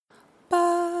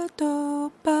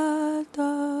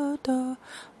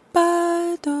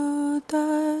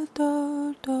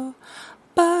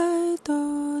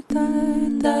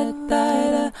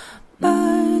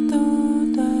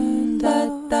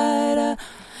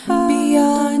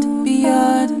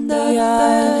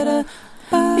beyond,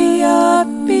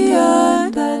 beyond,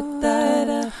 beyond,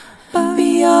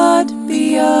 beyond,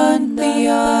 beyond,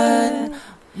 beyond,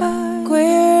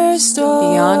 queer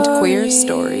stories. Beyond Queer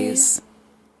Stories.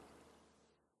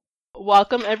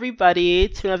 Welcome everybody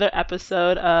to another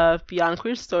episode of Beyond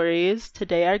Queer Stories.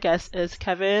 Today our guest is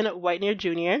Kevin Whitenier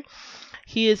Jr.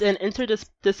 He is an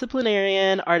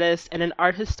interdisciplinarian artist and an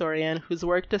art historian whose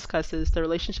work discusses the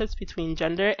relationships between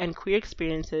gender and queer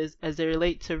experiences as they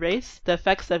relate to race, the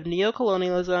effects of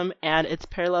neocolonialism, and its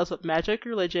parallels with magic,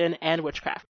 religion, and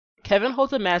witchcraft. Kevin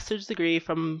holds a master's degree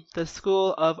from the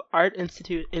School of Art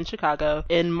Institute in Chicago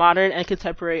in modern and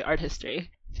contemporary art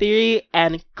history, theory,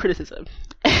 and criticism,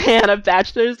 and a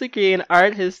bachelor's degree in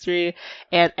art history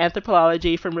and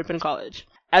anthropology from Ripon College.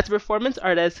 As a performance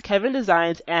artist, Kevin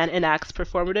designs and enacts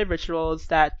performative rituals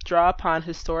that draw upon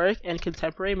historic and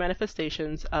contemporary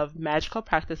manifestations of magical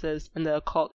practices in the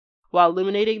occult while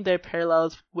illuminating their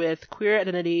parallels with queer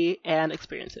identity and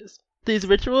experiences. These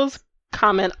rituals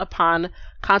comment upon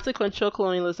consequential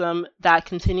colonialism that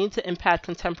continue to impact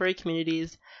contemporary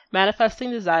communities,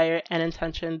 manifesting desire and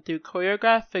intention through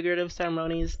choreographed figurative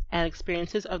ceremonies and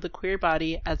experiences of the queer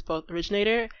body as both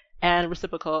originator and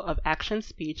reciprocal of action,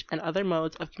 speech, and other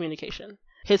modes of communication.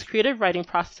 His creative writing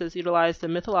processes utilize the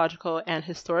mythological and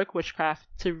historic witchcraft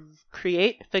to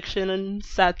create fiction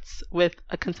sets with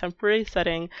a contemporary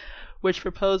setting which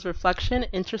propose reflection,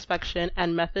 introspection,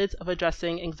 and methods of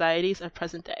addressing anxieties of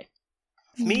present day.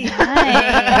 Me.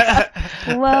 Nice.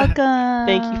 Welcome.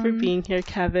 Thank you for being here,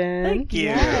 Kevin. Thank you.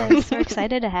 Yes, we're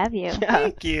excited to have you. Yeah.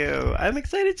 Thank you. I'm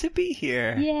excited to be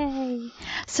here. Yay.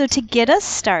 So to get us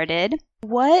started,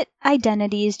 what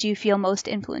identities do you feel most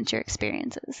influence your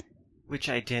experiences? Which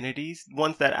identities?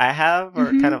 Ones that I have or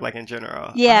kind of like in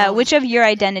general? Yeah, which of your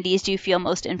identities do you feel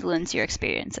most influence your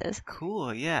experiences?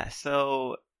 Cool, yeah.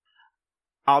 So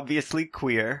obviously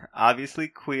queer. Obviously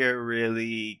queer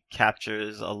really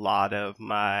captures a lot of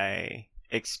my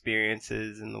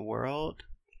experiences in the world.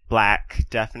 Black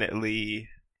definitely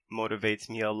motivates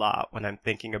me a lot when I'm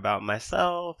thinking about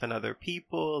myself and other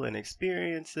people and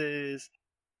experiences.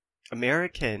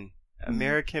 American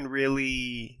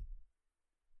really,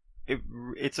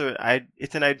 it's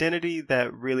an identity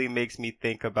that really makes me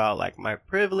think about like my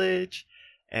privilege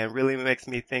and really makes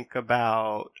me think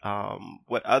about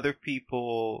what other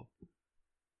people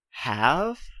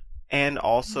have and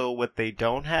also what they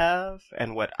don't have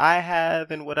and what I have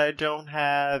and what I don't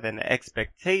have and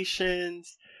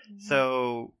expectations.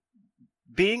 So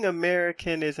being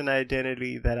American is an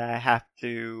identity that I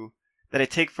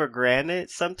take for granted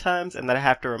sometimes and that I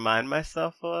have to remind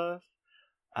myself of.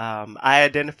 I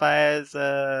identify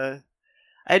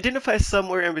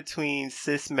somewhere in between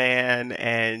cis man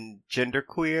and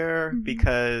genderqueer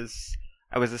because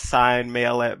I was assigned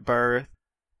male at birth,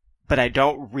 but I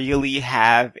don't really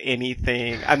have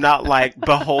anything. I'm not like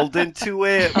beholden to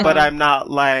it, but I'm not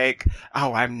like,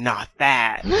 oh, I'm not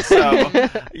that. So,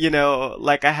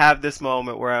 like I have this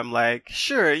moment where I'm like,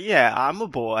 sure, yeah, I'm a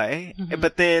boy.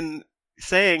 But then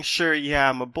saying, sure, yeah,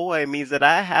 I'm a boy means that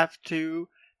I have to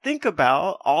think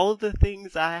about all of the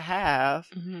things I have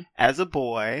as a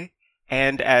boy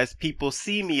and as people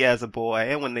see me as a boy.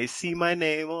 And when they see my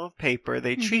name on paper,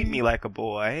 they treat me like a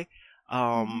boy.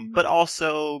 But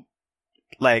also,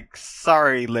 like,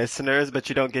 sorry, listeners, but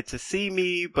you don't get to see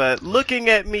me. But looking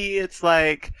at me, it's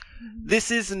like,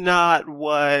 this is not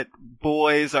what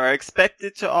boys are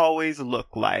expected to always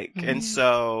look like. And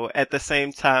so at the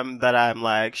same time that I'm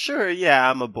like, sure,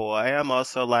 yeah, I'm a boy, I'm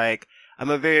also like, I'm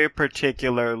a very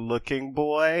particular looking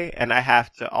boy, and I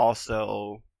have to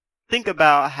also think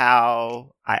about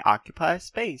how I occupy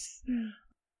space.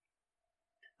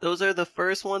 Those are the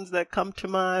first ones that come to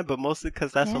mind, but mostly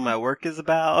because that's what my work is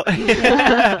about.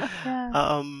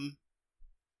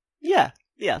 Yeah,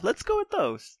 let's go with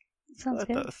those. Sounds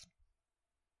good.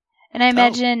 And I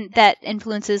imagine that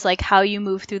influences like how you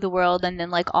move through the world and then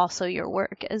like also your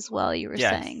work as well, you were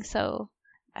saying. So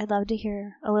I'd love to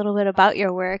hear a little bit about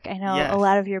your work. I know a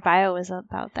lot of your bio is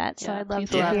about that, so I'd love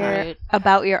to hear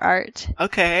about your art.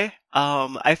 Okay.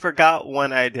 I forgot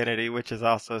one identity, which is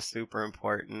also super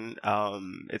important.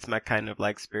 It's my kind of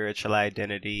like spiritual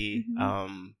identity.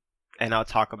 And I'll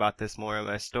talk about this more in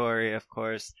my story, of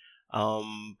course.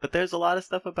 But there's a lot of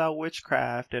stuff about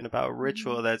witchcraft and about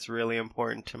ritual that's really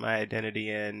important to my identity,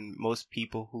 and most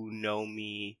people who know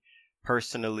me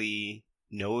personally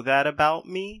know that about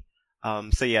me.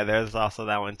 So yeah, there's also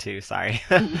that one too, sorry.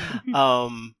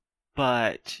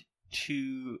 But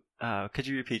could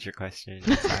you repeat your question?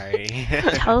 Sorry.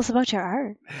 Tell us about your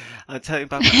art. I'll tell you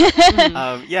about my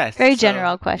art. Yes. Very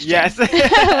general question. Yes.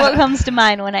 What comes to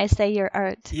mind when I say your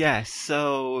art? Yes.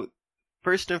 So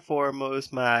first and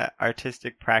foremost, my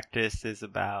artistic practice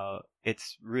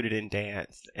it's rooted in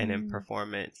dance and in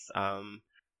performance.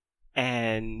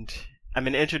 And I'm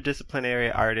an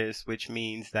interdisciplinary artist, which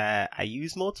means that I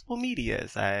use multiple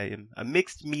medias. I am a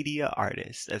mixed media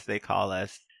artist, as they call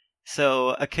us.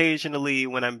 So occasionally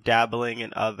when I'm dabbling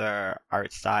in other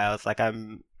art styles, like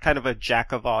I'm kind of a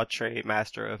jack of all trade,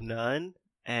 master of none.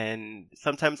 And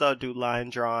sometimes I'll do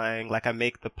line drawing, like I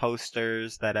make the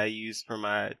posters that I use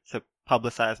to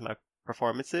publicize my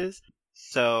performances.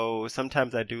 So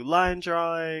sometimes I do line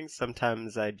drawing,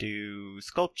 sometimes I do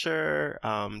sculpture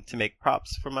to make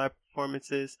props for my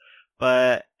performances.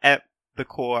 But at the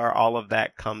core, all of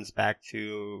that comes back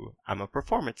to I'm a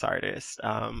performance artist.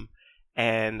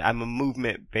 And I'm a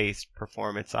movement-based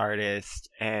performance artist,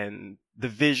 and the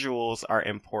visuals are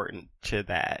important to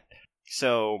that.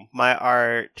 So my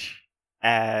art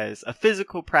as a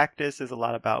physical practice is a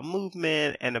lot about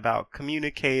movement and about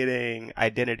communicating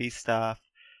identity stuff,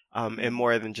 and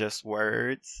more than just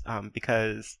words,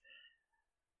 because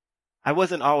I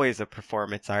wasn't always a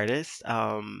performance artist.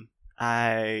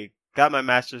 I got my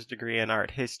master's degree in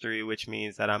art history, which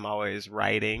means that I'm always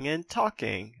writing and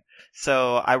talking.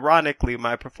 So, ironically,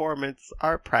 my performance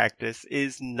art practice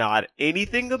is not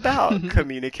anything about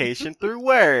communication through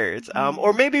words.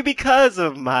 Or maybe because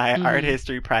of my art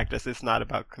history practice, it's not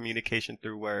about communication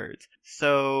through words.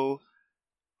 So,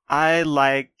 I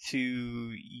like to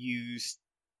use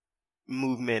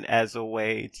movement as a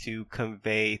way to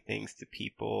convey things to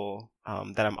people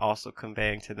that I'm also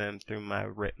conveying to them through my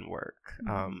written work.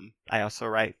 I also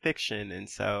write fiction, and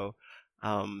so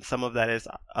some of that is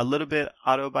a little bit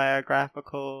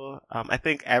autobiographical. I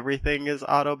think everything is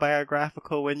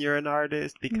autobiographical when you're an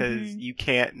artist because you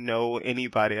can't know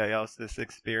anybody else's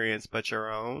experience but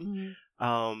your own.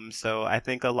 So I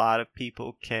think a lot of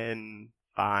people can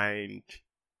find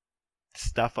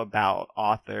stuff about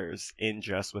authors in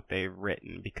just what they've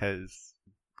written because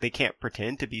they can't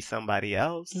pretend to be somebody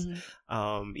else.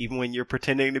 Even when you're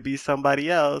pretending to be somebody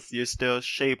else, you're still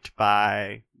shaped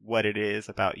by what it is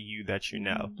about you that you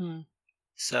know.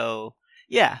 So,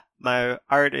 yeah, my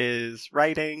art is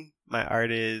writing. My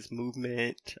art is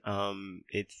movement.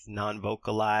 It's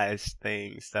non-vocalized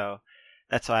things. So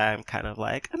that's why I'm kind of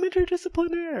like, I'm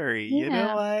interdisciplinary. Yeah. You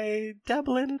know, I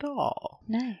dabble in it all.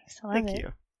 Nice. I love Thank it.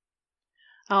 you.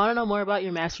 I want to know more about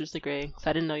your master's degree because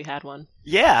I didn't know you had one.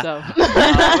 Yeah. So.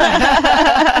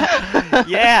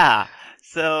 Yeah.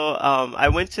 So I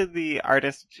went to the Art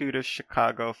Institute of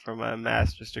Chicago for my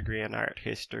master's degree in art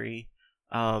history.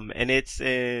 And it's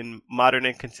in modern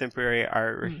and contemporary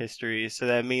art history. So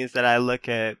that means that I look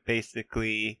at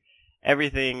basically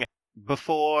everything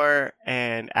before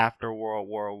and after World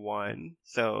War One.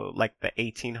 So like the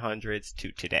 1800s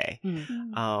to today.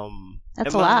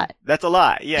 That's a lot. That's a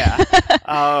lot, yeah.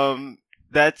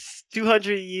 That's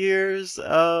 200 years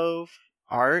of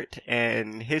art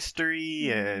and history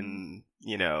and,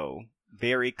 you know,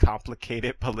 very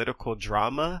complicated political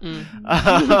drama.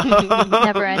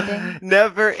 Never ending.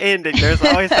 Never ending. There's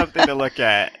always something to look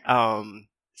at.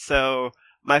 So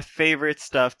my favorite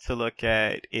stuff to look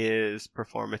at is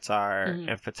performance art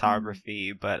and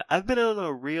photography, but I've been on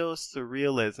a real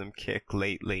surrealism kick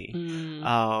lately.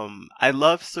 I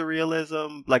love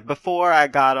surrealism. Like before I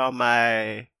got on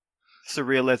my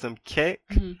surrealism kick,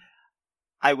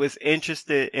 I was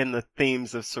interested in the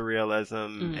themes of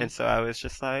surrealism, and so I was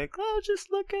just like, oh,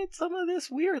 just look at some of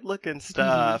this weird looking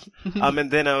stuff.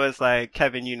 And then I was like,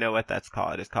 Kevin, you know what that's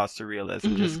called. It's called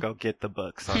surrealism. Just go get the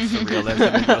books on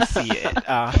surrealism and you'll see it.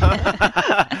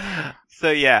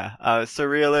 So yeah,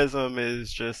 surrealism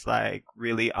is just like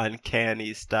really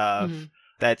uncanny stuff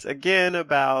that's, again,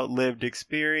 about lived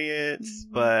experience,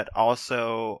 but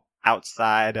also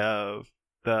outside of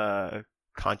the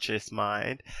conscious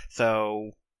mind.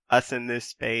 So us in this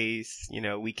space, you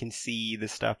know, we can see the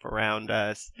stuff around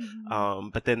us,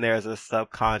 but then there's a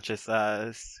subconscious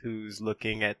us who's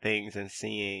looking at things and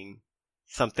seeing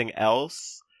something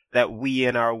else that we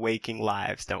in our waking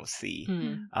lives don't see.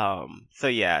 So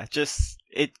yeah, just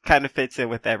it kind of fits in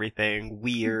with everything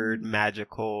weird,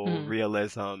 magical,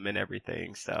 realism and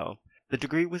everything. So the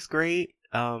degree was great.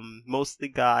 Mostly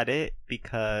got it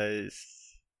because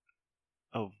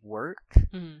of work.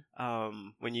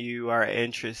 When you are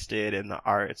interested in the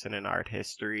arts and in art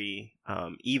history,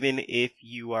 even if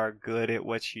you are good at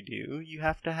what you do, you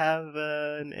have to have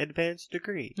an advanced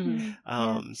degree.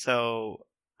 So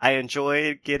I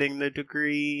enjoyed getting the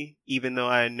degree, even though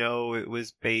I know it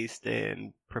was based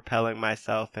in propelling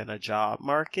myself in a job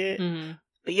market.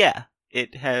 But yeah,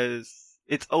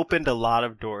 it's opened a lot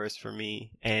of doors for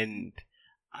me, and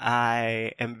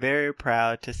I am very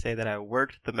proud to say that I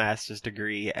worked the master's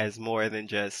degree as more than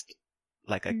just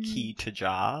like a key to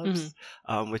jobs,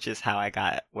 which is how I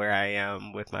got where I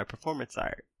am with my performance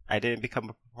art. I didn't become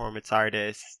a performance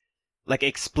artist like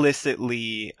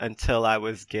explicitly until I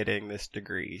was getting this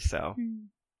degree. So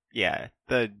yeah,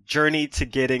 the journey to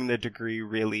getting the degree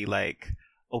really like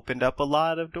opened up a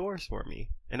lot of doors for me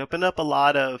and opened up a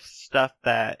lot of stuff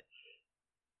that,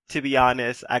 to be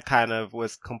honest, I kind of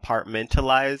was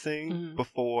compartmentalizing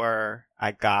before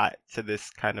I got to this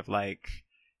kind of like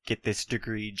get this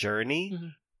degree journey,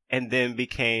 and then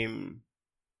became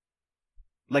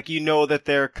like, you know that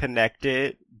they're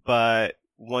connected, but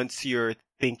once you're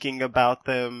thinking about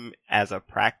them as a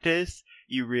practice,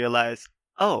 you realize,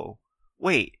 oh,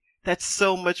 wait, that's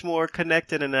so much more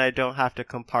connected and I don't have to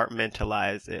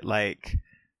compartmentalize it. Like,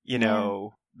 you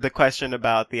know, the question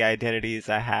about the identities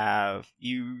I have,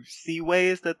 you see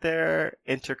ways that they're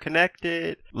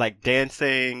interconnected, like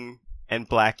dancing and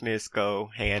blackness go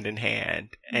hand in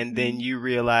hand. And then you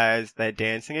realize that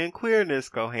dancing and queerness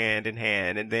go hand in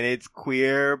hand. And then it's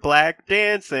queer black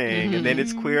dancing. And then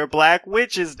it's queer black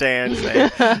witches dancing.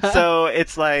 So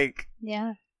it's like,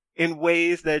 in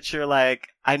ways that you're like,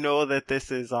 I know that this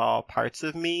is all parts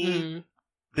of me.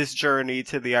 This journey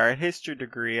to the art history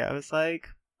degree, I was like,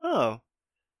 oh,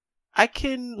 I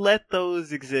can let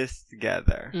those exist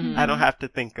together. I don't have to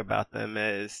think about them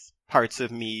as parts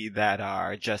of me that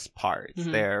are just parts.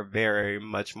 They're very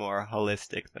much more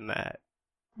holistic than that.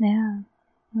 Yeah,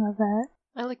 love that.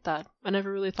 I like that. I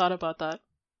never really thought about that.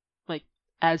 Like,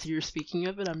 as you're speaking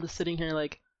of it, I'm just sitting here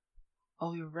like,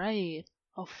 oh, you're right.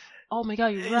 Oh my god,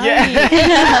 you're right.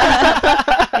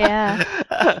 Yeah.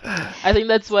 I think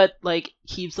that's what like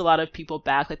keeps a lot of people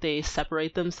back. Like they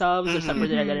separate themselves or separate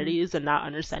their identities and not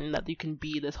understanding that you can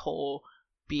be this whole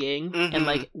being. And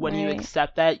like when you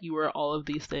accept that you are all of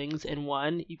these things in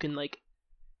one, you can like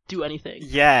do anything.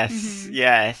 Yes,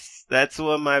 yes. That's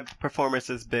what my performance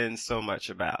has been so much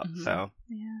about. So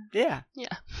yeah.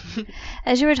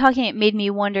 As you were talking, it made me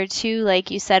wonder too,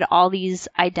 like you said, all these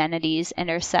identities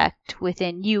intersect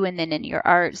within you and then in your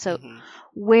art. So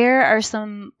where are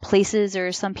some places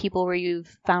or some people where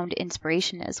you've found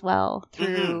inspiration as well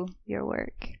through your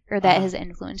work, or that has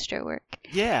influenced your work?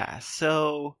 Yeah,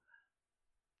 so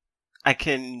I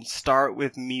can start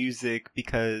with music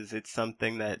because it's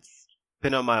something that's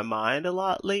been on my mind a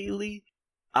lot lately.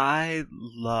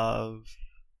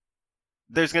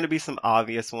 There's going to be some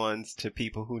obvious ones to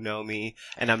people who know me,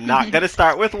 and I'm not going to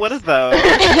start with one of those.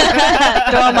 Throw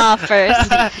them off first.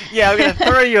 Yeah, I'm going to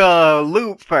throw you a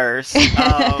loop first.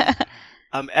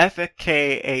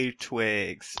 FKA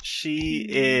Twigs. She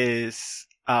is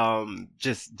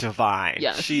just divine.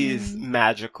 Yes. She's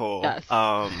magical. Yes.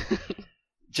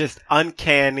 Just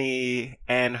uncanny,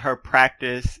 and her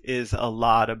practice is a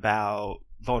lot about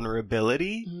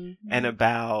vulnerability and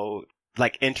about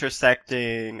like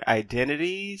intersecting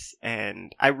identities,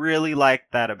 and I really like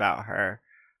that about her.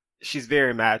 She's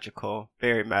very magical,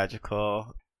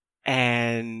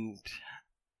 and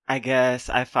I guess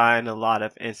I find a lot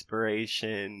of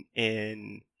inspiration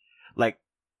in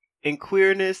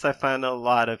queerness. I find a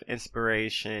lot of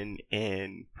inspiration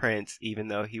in Prince, even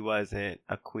though he wasn't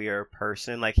a queer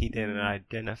person, like he didn't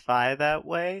identify that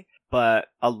way, but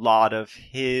a lot of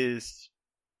his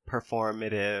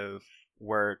performative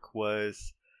work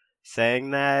was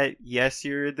saying that, yes,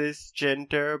 you're this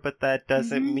gender, but that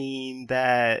doesn't mean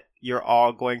that you're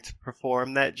all going to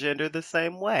perform that gender the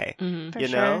same way. You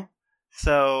know?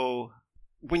 So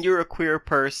when you're a queer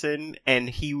person and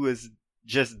he was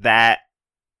just that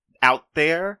out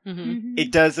there,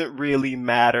 it doesn't really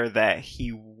matter that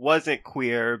he wasn't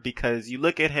queer, because you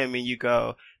look at him and you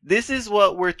go, this is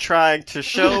what we're trying to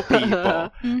show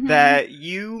people, that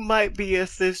you might be a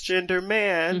cisgender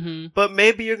man, but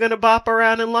maybe you're gonna bop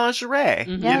around in lingerie,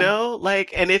 you know?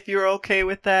 Like, and if you're okay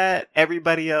with that,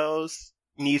 everybody else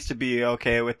needs to be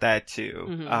okay with that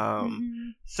too.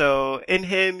 So in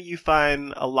him, you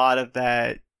find a lot of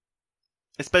that,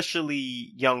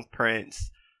 especially young Prince,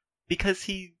 because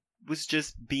he was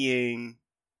just being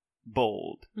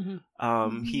bold.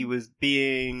 He was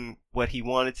being what he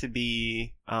wanted to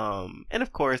be. And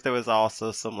of course there was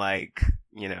also some like,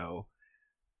 you know,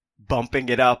 bumping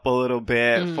it up a little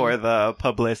bit for the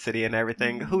publicity and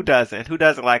everything. Who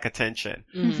doesn't like attention?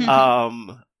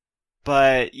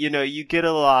 But you know, you get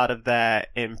a lot of that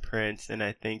in Prince, and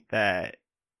I think that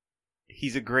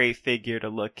he's a great figure to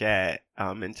look at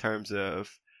in terms of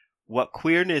what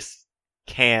queerness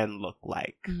can look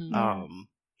like,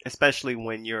 especially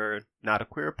when you're not a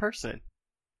queer person.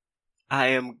 I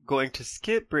am going to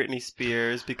skip Britney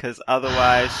Spears because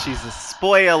otherwise she's a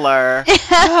spoiler.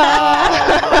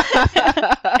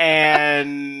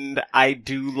 And I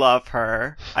do love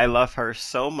her. I love her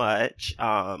so much.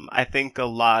 I think a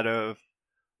lot of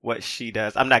what she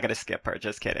does, I'm not going to skip her,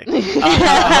 just kidding.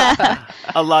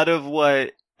 A lot of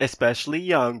what, especially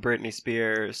young Britney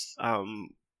Spears,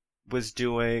 was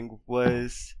doing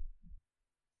was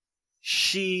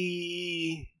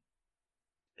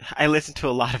I listened to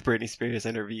a lot of Britney Spears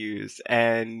interviews,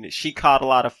 and she caught a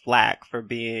lot of flack for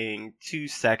being too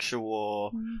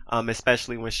sexual,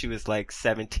 especially when she was like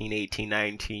 17, 18,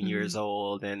 19 years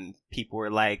old, and people were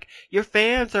like, your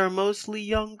fans are mostly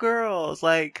young girls,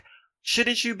 like,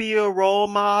 shouldn't you be a role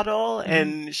model?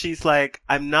 And she's like,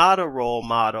 I'm not a role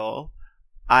model.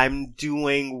 I'm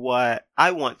doing what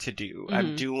I want to do.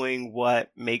 I'm doing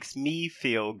what makes me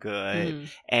feel good.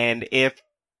 And if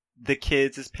the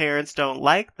kids as parents don't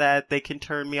like that, they can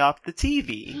turn me off the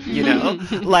TV, you know?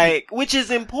 Like, which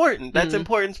is important. That's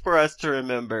important for us to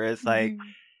remember. It's like,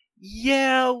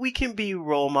 yeah, we can be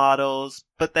role models,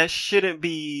 but that shouldn't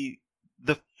be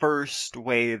the first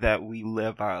way that we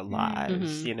live our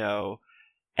lives, you know?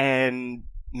 And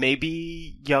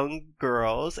maybe young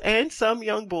girls and some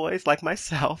young boys like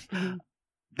myself,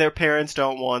 their parents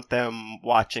don't want them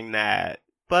watching that.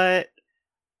 But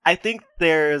I think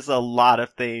there's a lot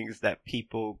of things that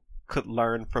people could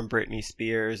learn from Britney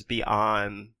Spears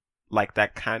beyond like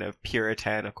that kind of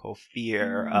puritanical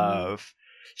fear of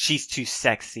she's too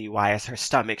sexy. Why is her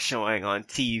stomach showing on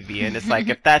TV? And it's like,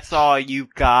 if that's all you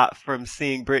got from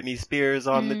seeing Britney Spears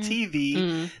on the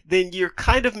TV, then you're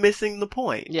kind of missing the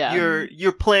point. Yeah.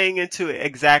 You're playing into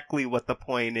exactly what the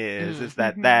point is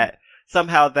that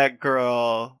somehow that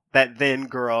girl, that then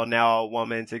girl, now a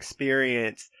woman's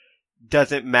experience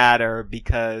doesn't matter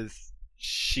because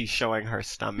she's showing her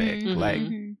stomach. Like,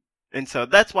 and so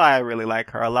that's why I really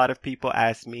like her. A lot of people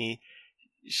ask me,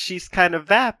 she's kind of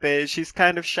vapid, she's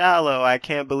kind of shallow, I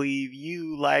can't believe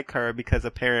you like her because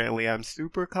apparently I'm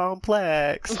super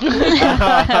complex.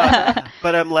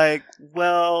 But I'm like,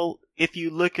 well, if you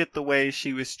look at the way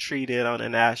she was treated on a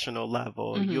national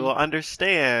level, you'll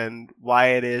understand why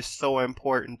it is so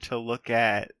important to look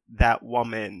at that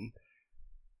woman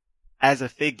as a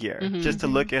figure, just to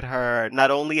look at her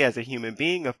not only as a human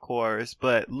being, of course,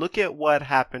 but look at what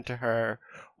happened to her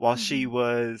while she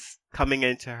was coming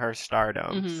into her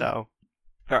stardom. So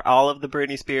for all of the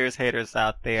Britney Spears haters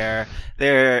out there,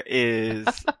 there is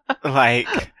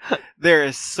there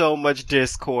is so much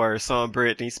discourse on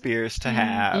Britney Spears to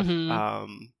have.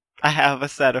 I have a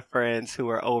set of friends who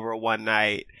were over one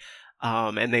night,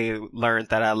 and they learned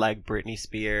that I like Britney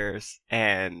Spears,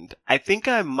 and I think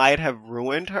I might have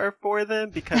ruined her for them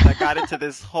because I got into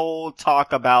this whole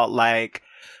talk about like,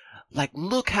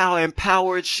 look how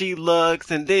empowered she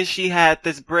looks, and then she had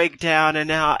this breakdown, and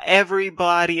now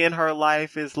everybody in her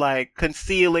life is like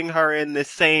concealing her in the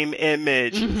same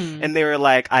image, and they were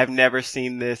like, I've never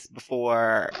seen this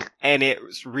before, and it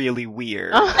was really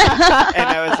weird. And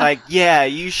I was like, yeah,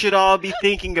 you should all be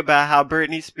thinking about how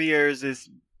Britney Spears is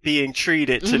being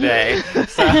treated today.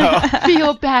 So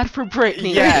feel bad for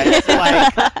Britney. Yes,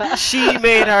 like she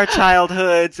made our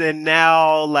childhoods, and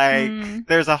now like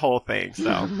there's a whole thing.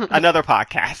 So another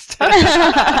podcast.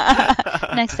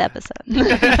 Next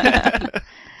episode.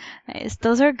 Nice.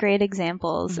 Those are great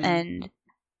examples. And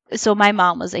so my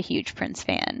mom was a huge Prince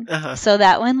fan. So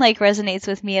that one like resonates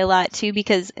with me a lot too,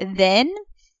 because then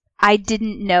I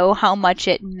didn't know how much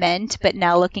it meant, but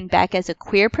now looking back as a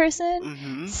queer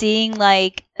person, seeing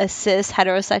like a cis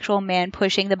heterosexual man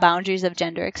pushing the boundaries of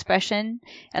gender expression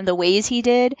and the ways he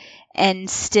did, and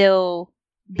still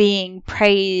being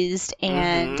praised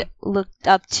and looked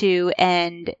up to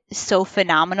and so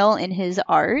phenomenal in his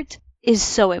art is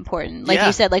so important. Like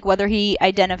you said, like whether he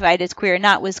identified as queer or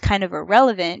not was kind of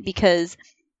irrelevant because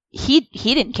he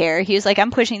didn't care. He was like,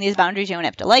 I'm pushing these boundaries. You don't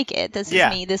have to like it. This is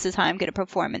me. This is how I'm going to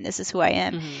perform, and this is who I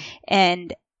am.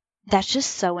 And that's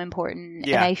just so important.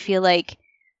 And I feel like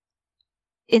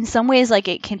in some ways, like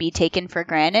it can be taken for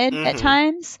granted at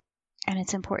times. And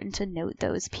it's important to note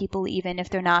those people, even if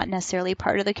they're not necessarily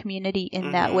part of the community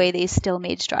in that way, they still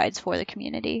made strides for the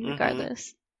community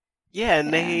regardless. Yeah.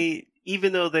 And they,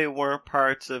 even though they weren't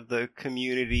parts of the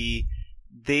community,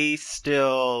 they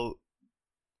still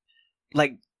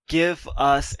like give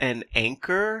us an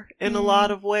anchor in a lot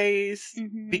of ways,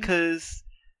 because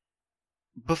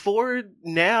before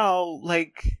now,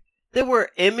 like there were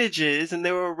images and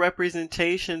there were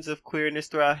representations of queerness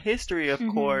throughout history, of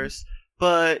course,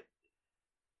 but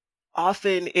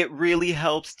often it really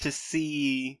helps to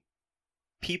see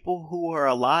people who are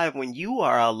alive when you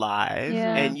are alive,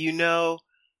 and you know,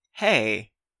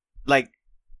 hey, like,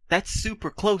 that's super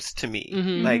close to me.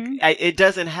 Mhm. Like, it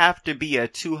doesn't have to be a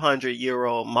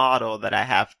 200-year-old model that I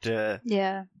have to,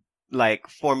 Yeah. like,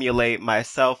 formulate my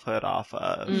selfhood off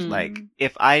of. Mm. Like,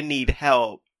 if I need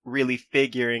help really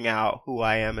figuring out who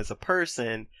I am as a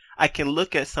person, I can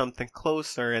look at something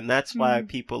closer, and that's why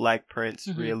people like Prince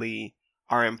really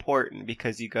are important,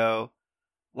 because you go,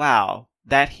 wow,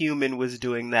 that human was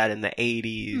doing that in the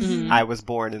 80s. Mhm. I was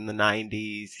born in the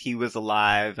 90s. He was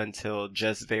alive until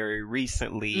just very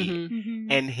recently. Mhm.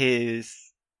 And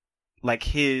his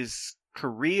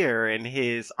career and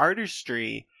his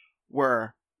artistry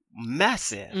were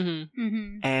massive.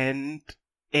 Mhm. And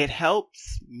it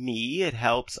helps me, it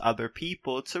helps other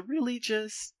people to really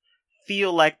just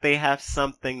feel like they have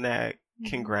something that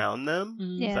can ground them.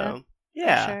 Yeah. So,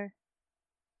 yeah. For sure.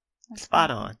 That's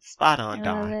Spot awesome. on. I love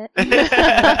Dawn. it. I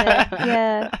love it.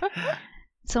 Yeah.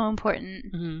 So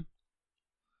important. Mhm.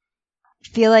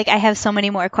 Feel like I have so many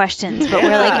more questions, but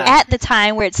we're Yeah. like at the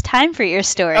time where it's time for your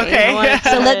story. Okay.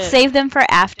 So let's save them for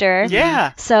after.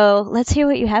 Yeah. So let's hear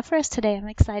what you have for us today. I'm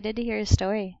excited to hear your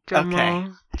story. Drum Okay.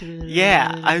 roll.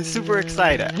 Yeah, I'm super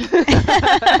excited.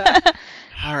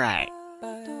 All right.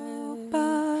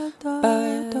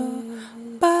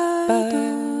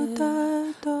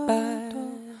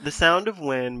 The sound of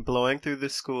wind blowing through the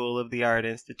School of the Art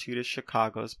Institute of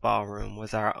Chicago's ballroom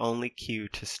was our only cue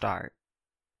to start.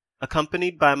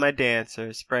 Accompanied by my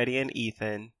dancers, Freddie and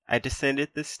Ethan, I descended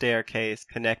the staircase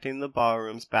connecting the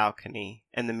ballroom's balcony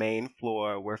and the main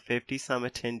floor where 50-some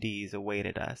attendees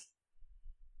awaited us.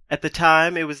 At the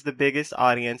time, it was the biggest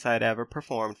audience I'd ever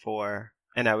performed for,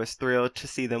 and I was thrilled to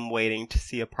see them waiting to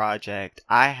see a project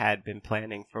I had been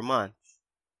planning for months.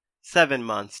 7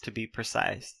 months, to be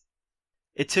precise.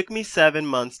 It took me 7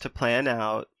 months to plan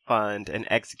out, fund, and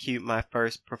execute my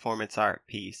first performance art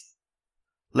piece.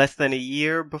 Less than a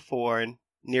year before,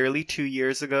 nearly 2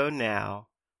 years ago now,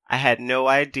 I had no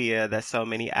idea that so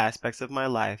many aspects of my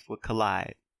life would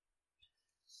collide.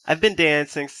 I've been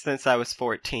dancing since I was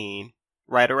 14,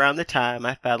 right around the time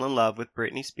I fell in love with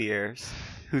Britney Spears,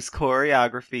 whose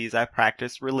choreographies I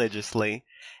practiced religiously,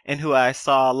 and who I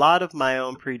saw a lot of my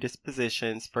own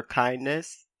predispositions for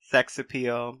kindness, sex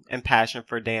appeal, and passion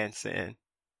for dance in.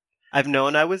 I've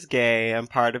known I was gay and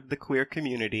part of the queer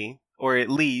community, or at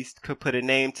least could put a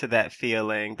name to that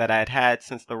feeling that I'd had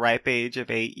since the ripe age of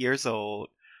 8 years old,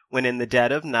 when in the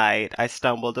dead of night I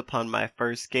stumbled upon my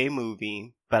first gay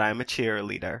movie, But I'm a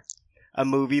Cheerleader, a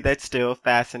movie that still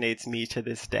fascinates me to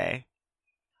this day.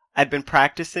 I'd been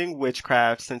practicing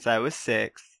witchcraft since I was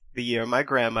 6, the year my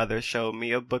grandmother showed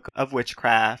me a book of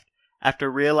witchcraft, after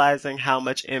realizing how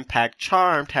much impact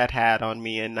Charmed had had on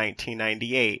me in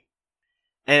 1998.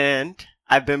 And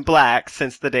I've been black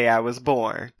since the day I was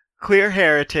born. Queer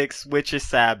Heretics, Witches'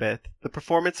 Sabbath, the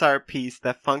performance art piece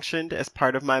that functioned as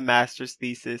part of my master's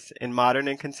thesis in modern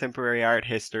and contemporary art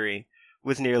history,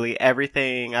 was nearly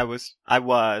everything I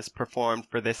was performed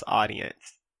for this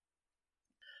audience.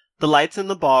 The lights in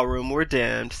the ballroom were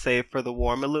dimmed, save for the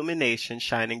warm illumination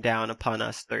shining down upon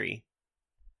us three.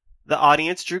 The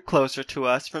audience drew closer to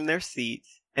us from their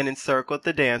seats and encircled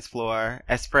the dance floor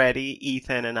as Freddie,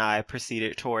 Ethan, and I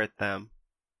proceeded toward them.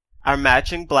 Our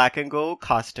matching black and gold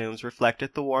costumes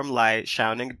reflected the warm light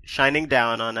shining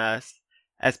down on us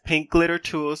as pink glitter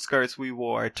tulle skirts we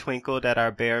wore twinkled at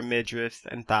our bare midriffs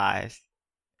and thighs.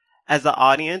 As the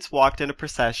audience walked in a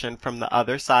procession from the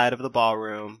other side of the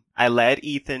ballroom, I led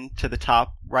Ethan to the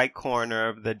top right corner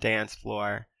of the dance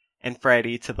floor and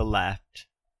Freddie to the left.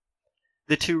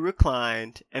 The two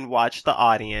reclined and watched the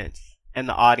audience, and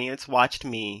the audience watched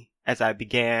me as I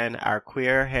began our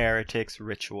Queer Heretics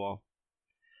ritual.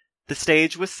 The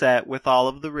stage was set with all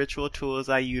of the ritual tools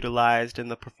I utilized in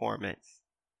the performance.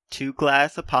 2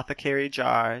 glass apothecary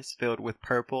jars filled with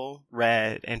purple,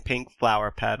 red, and pink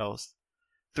flower petals,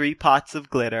 3 pots of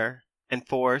glitter, and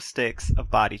 4 sticks of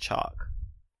body chalk.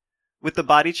 With the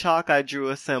body chalk, I drew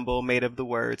a symbol made of the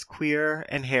words queer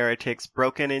and heretics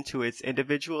broken into its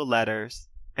individual letters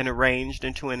and arranged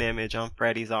into an image on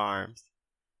Freddie's arms.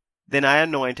 Then I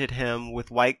anointed him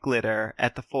with white glitter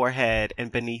at the forehead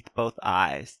and beneath both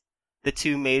eyes, the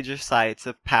 2 major sites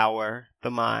of power,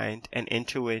 the mind, and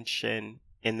intuition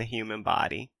in the human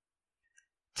body.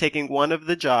 Taking one of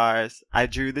the jars, I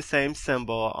drew the same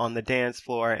symbol on the dance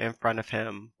floor in front of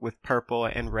him with purple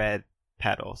and red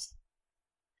petals.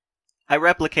 I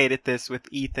replicated this with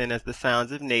Ethan as the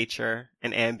sounds of nature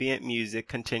and ambient music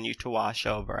continued to wash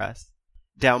over us.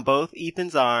 Down both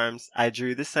Ethan's arms, I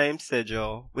drew the same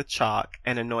sigil with chalk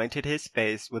and anointed his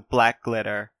face with black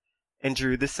glitter and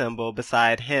drew the symbol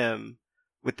beside him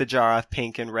with the jar of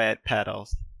pink and red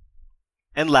petals.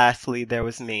 And lastly, there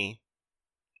was me.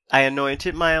 I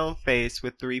anointed my own face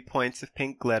with 3 points of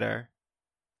pink glitter,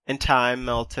 and time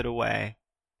melted away.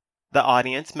 The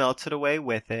audience melted away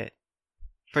with it.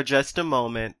 For just a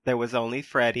moment, there was only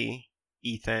Freddie,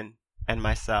 Ethan, and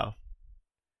myself.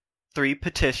 3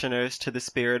 petitioners to the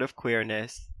spirit of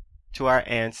queerness, to our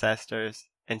ancestors,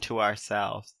 and to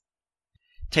ourselves.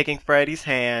 Taking Freddie's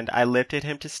hand, I lifted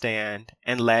him to stand,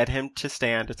 and led him to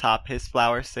stand atop his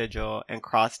flower sigil, and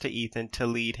crossed to Ethan to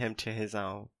lead him to his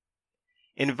own.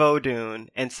 In Vodun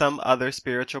and some other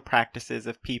spiritual practices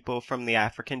of people from the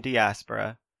African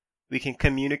diaspora, we can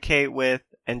communicate with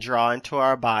and draw into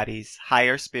our bodies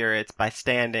higher spirits by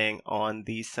standing on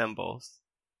these symbols.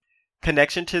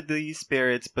 Connection to these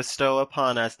spirits bestow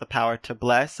upon us the power to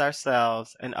bless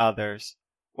ourselves and others,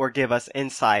 or give us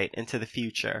insight into the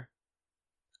future.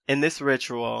 In this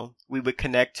ritual, we would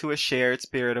connect to a shared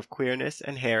spirit of queerness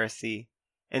and heresy,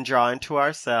 and draw into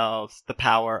ourselves the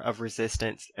power of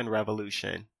resistance and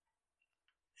revolution.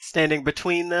 Standing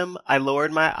between them, I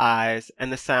lowered my eyes,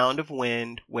 and the sound of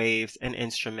wind, waves, and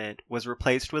instrument was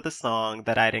replaced with a song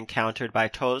that I'd encountered by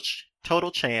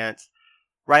total chance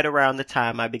right around the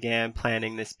time I began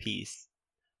planning this piece,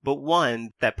 but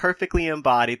one that perfectly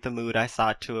embodied the mood I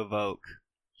sought to evoke,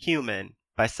 Human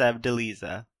by Sev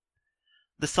Deliza.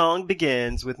 The song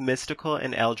begins with mystical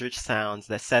and eldritch sounds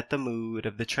that set the mood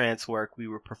of the trance work we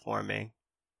were performing.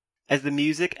 As the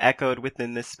music echoed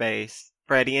within the space,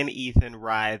 Freddie and Ethan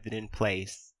writhed in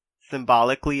place,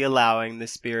 symbolically allowing the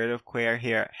spirit of queer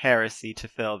heresy to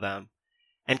fill them,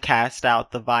 and cast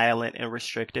out the violent and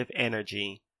restrictive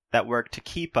energy that worked to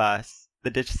keep us, the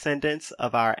descendants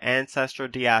of our ancestral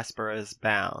diasporas,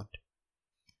 bound.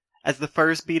 As the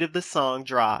first beat of the song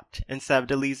dropped and Sev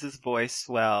Deliza's voice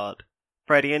swelled,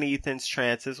 Freddie and Ethan's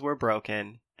trances were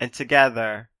broken, and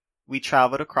together we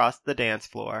traveled across the dance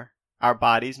floor, our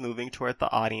bodies moving toward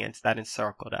the audience that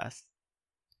encircled us.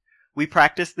 We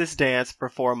practiced this dance for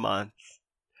 4 months.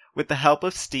 With the help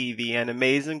of Stevie, an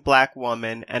amazing black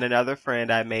woman, and another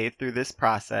friend I made through this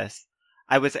process,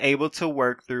 I was able to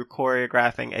work through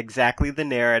choreographing exactly the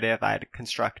narrative I'd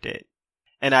constructed.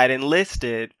 And I'd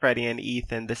enlisted Freddie and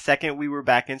Ethan the second we were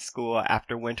back in school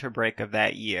after winter break of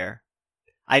that year.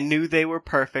 I knew they were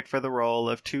perfect for the role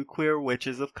of 2 queer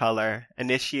witches of color,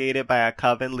 initiated by a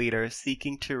coven leader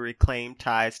seeking to reclaim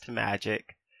ties to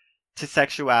magic, to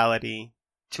sexuality,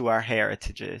 to our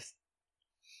heritages.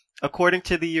 According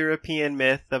to the European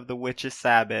myth of the Witches'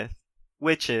 Sabbath,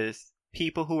 witches,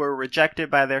 people who were rejected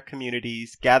by their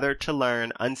communities, gathered to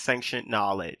learn unsanctioned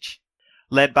knowledge.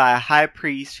 Led by a high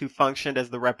priest who functioned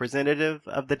as the representative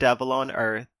of the devil on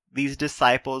earth, these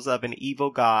disciples of an evil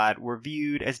god were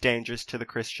viewed as dangerous to the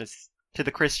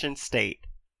Christian state.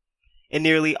 In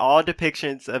nearly all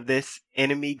depictions of this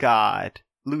enemy god,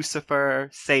 Lucifer,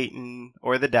 Satan,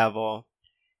 or the devil,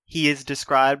 he is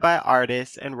described by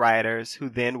artists and writers who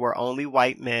then were only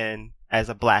white men as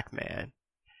a black man.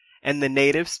 And the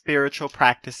native spiritual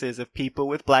practices of people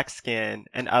with black skin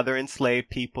and other enslaved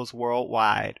peoples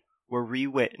worldwide were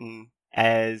rewritten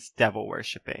as devil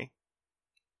worshipping.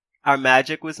 Our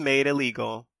magic was made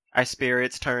illegal, our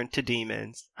spirits turned to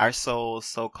demons, our souls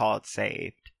so-called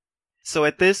saved. So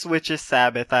at this witches'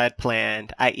 Sabbath I had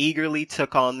planned, I eagerly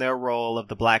took on their role of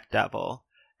the Black Devil,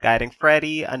 guiding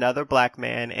Freddie, another black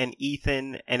man, and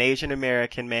Ethan, an Asian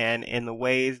American man, in the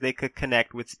ways they could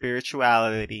connect with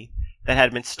spirituality that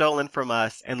had been stolen from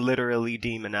us and literally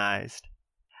demonized.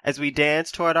 As we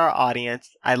danced toward our audience,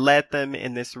 I led them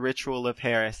in this ritual of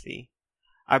heresy.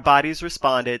 Our bodies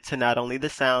responded to not only the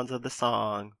sounds of the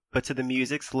song, but to the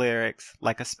music's lyrics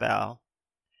like a spell.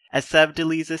 As Sev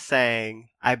Deliza sang,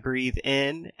 I breathe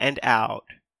in and out.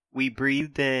 We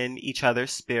breathed in each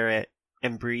other's spirit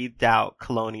and breathed out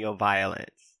colonial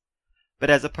violence. But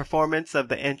as a performance of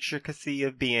the intricacy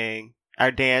of being,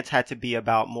 our dance had to be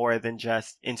about more than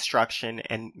just instruction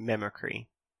and mimicry.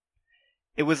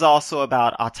 It was also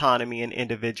about autonomy and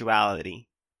individuality,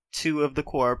 2 of the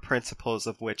core principles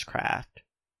of witchcraft.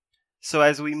 So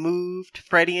as we moved,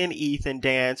 Freddie and Ethan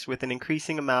danced with an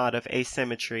increasing amount of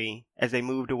asymmetry as they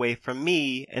moved away from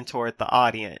me and toward the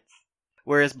audience.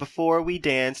 Whereas before we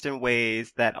danced in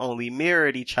ways that only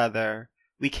mirrored each other,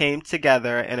 we came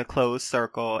together in a closed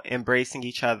circle, embracing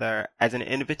each other as an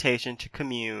invitation to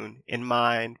commune in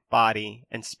mind, body,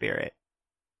 and spirit.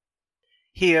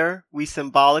 Here, we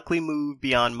symbolically moved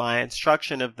beyond my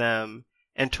instruction of them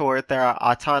and toward their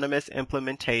autonomous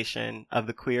implementation of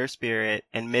the queer spirit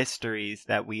and mysteries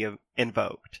that we have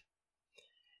invoked.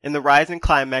 In the rising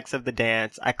climax of the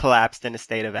dance, I collapsed in a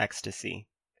state of ecstasy.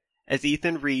 As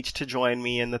Ethan reached to join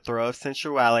me in the throe of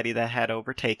sensuality that had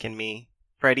overtaken me,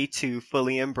 Freddie too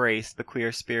fully embraced the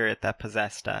queer spirit that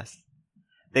possessed us.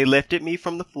 They lifted me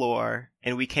from the floor,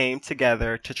 and we came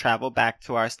together to travel back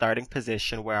to our starting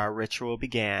position where our ritual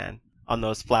began, on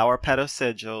those flower petal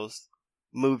sigils,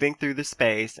 moving through the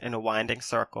space in a winding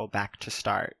circle back to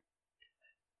start.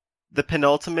 The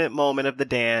penultimate moment of the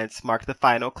dance marked the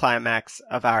final climax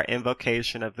of our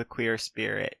invocation of the queer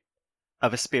spirit,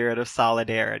 of a spirit of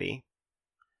solidarity.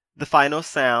 The final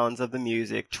sounds of the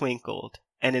music twinkled,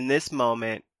 and in this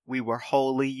moment we were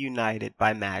wholly united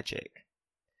by magic.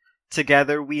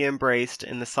 Together we embraced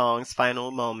in the song's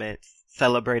final moments,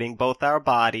 celebrating both our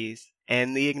bodies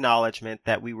and the acknowledgement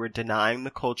that we were denying the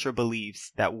cultural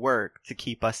beliefs that work to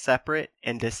keep us separate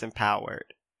and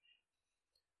disempowered.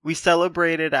 We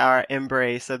celebrated our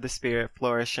embrace of the spirit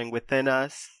flourishing within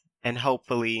us and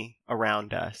hopefully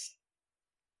around us.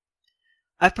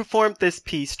 I've performed this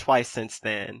piece twice since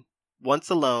then, once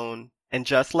alone, and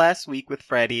just last week with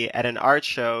Freddie at an art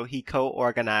show he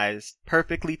co-organized,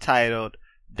 perfectly titled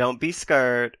Don't Be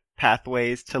Scared,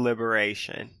 Pathways to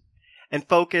Liberation, and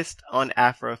focused on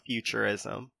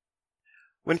Afrofuturism.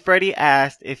 When Freddie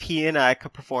asked if he and I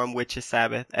could perform Witches'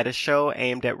 Sabbath at a show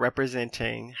aimed at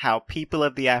representing how people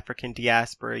of the African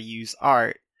diaspora use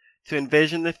art to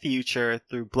envision the future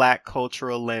through Black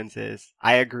cultural lenses,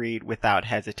 I agreed without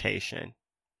hesitation.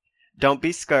 Don't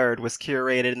Be Scared was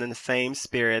curated in the same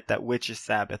spirit that Witches'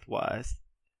 Sabbath was,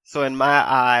 so in my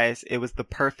eyes it was the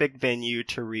perfect venue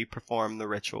to re-perform the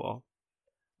ritual.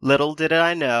 Little did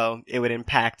I know it would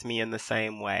impact me in the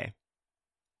same way.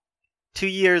 2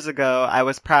 years ago, I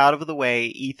was proud of the way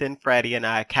Ethan, Freddie, and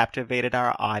I captivated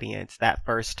our audience that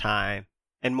first time,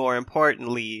 and more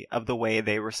importantly, of the way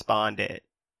they responded.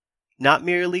 Not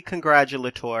merely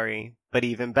congratulatory, but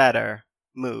even better,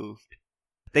 moved.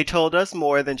 They told us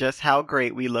more than just how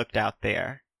great we looked out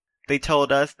there. They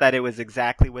told us that it was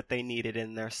exactly what they needed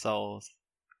in their souls.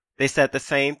 They said the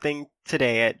same thing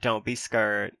today at Don't Be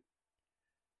Scared.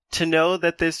 To know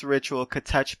that this ritual could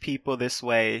touch people this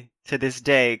way to this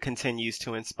day continues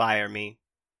to inspire me.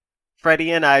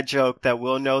 Freddie and I joke that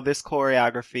we'll know this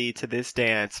choreography to this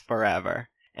dance forever,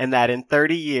 and that in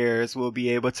 30 years we'll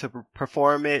be able to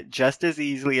perform it just as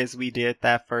easily as we did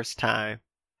that first time.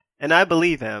 And I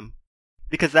believe him,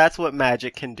 because that's what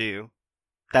magic can do.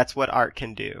 That's what art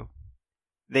can do.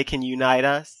 They can unite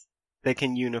us, they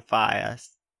can unify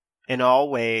us, in all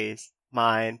ways,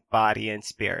 mind, body, and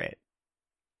spirit.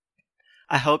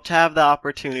 I hope to have the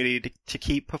opportunity to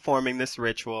keep performing this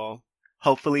ritual,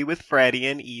 hopefully with Freddie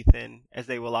and Ethan, as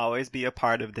they will always be a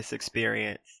part of this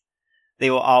experience. They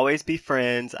will always be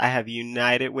friends I have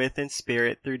united with in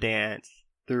spirit through dance,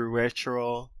 through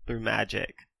ritual, through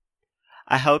magic.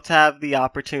 I hope to have the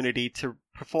opportunity to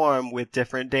perform with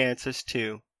different dancers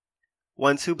too,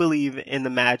 ones who believe in the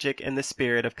magic and the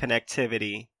spirit of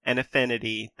connectivity and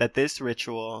affinity that this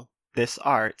ritual, this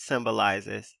art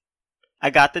symbolizes. I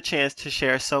got the chance to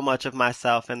share so much of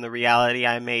myself in the reality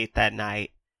I made that night,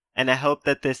 and I hope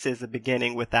that this is a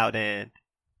beginning without end.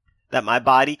 That my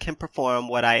body can perform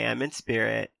what I am in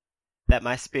spirit, that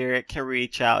my spirit can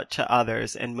reach out to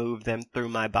others and move them through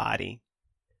my body.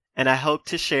 And I hope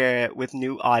to share it with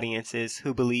new audiences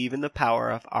who believe in the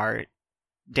power of art,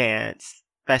 dance,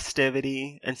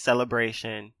 festivity, and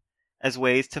celebration as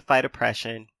ways to fight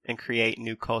oppression and create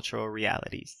new cultural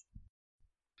realities.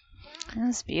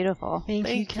 That's beautiful. Thank you,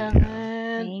 Thank you. Kevin.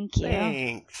 Thank you.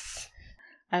 Thanks.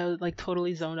 I was like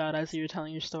totally zoned out as you were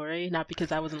telling your story, not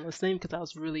because I wasn't listening, because I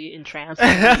was really entranced.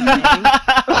 With what you were saying.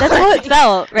 That's how it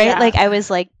felt, right? Yeah. Like I was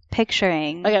like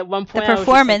picturing Like at one the point, I was just,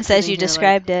 performance like, as you sitting here,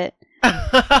 described it.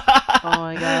 Like, oh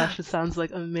my gosh, it sounds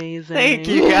like amazing. Thank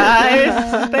you,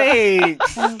 guys.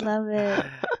 Thanks. I love it.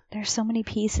 There's so many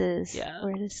pieces. Yeah.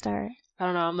 Where to start? I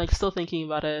don't know. I'm like still thinking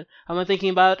about it. I'm like thinking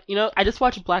about, I just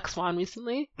watched Black Swan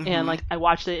recently, and like I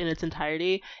watched it in its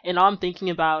entirety, and all I'm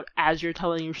thinking about as you're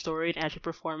telling your story and as your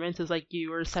performance is like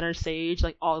you are center stage,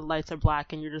 like all the lights are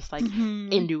black, and you're just like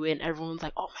into it, and everyone's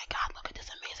like, oh my god, look at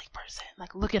this amazing person,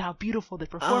 like look at how beautiful the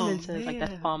performance is. Like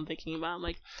that's all I'm thinking about. I'm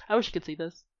like, I wish I could see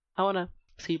this. I want to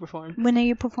see you perform. When are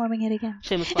you performing it again?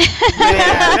 Shameless plug.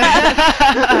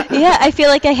 Yeah, I feel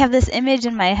like I have this image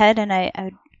in my head, and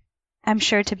I'm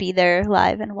sure to be there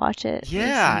live and watch it. It's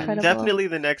Yeah, incredible. definitely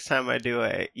the next time I do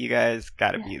it, you guys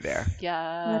gotta be Yes. there.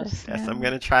 Yes. Yes, I'm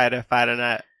gonna try to find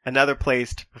another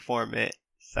place to perform it.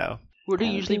 So, Where do That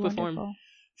you would usually be perform? wonderful.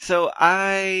 so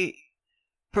I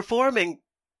perform in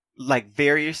like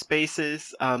various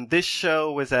spaces. This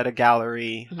show was at a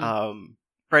gallery.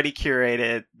 Freddie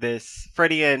curated this.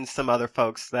 Freddie and some other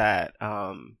folks that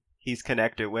he's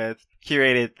connected with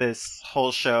curated this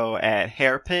whole show at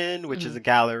Hairpin, which is a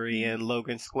gallery in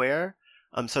Logan Square.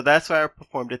 So that's where I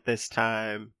performed it this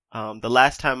time. The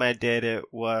last time I did it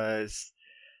was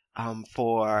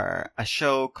for a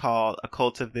show called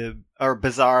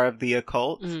Bazaar of the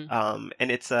Occult. Mm-hmm.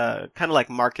 And it's a kind of like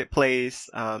marketplace.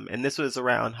 And this was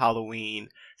around Halloween.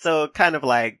 So kind of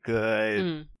like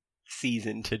good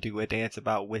season to do a dance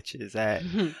about witches at.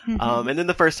 And then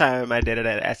the first time I did it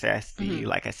at SASC,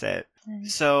 like I said.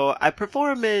 So I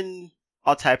perform in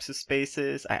all types of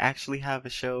spaces. I actually have a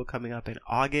show coming up in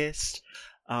August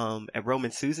at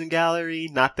Roman Susan Gallery.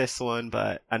 Not this one,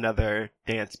 but another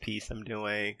dance piece I'm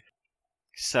doing.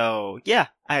 So yeah,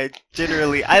 I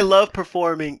love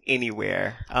performing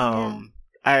anywhere.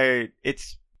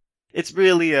 It's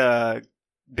really a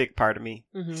big part of me.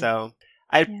 So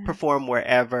I perform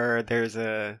wherever there's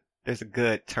a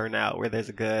good turnout, where there's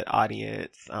a good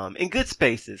audience, in good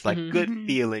spaces, like good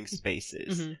feeling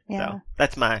spaces. So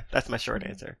that's my short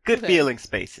answer. Good feeling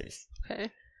spaces. Okay.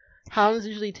 How long does it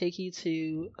usually take you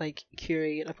to like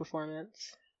curate a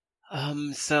performance?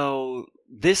 So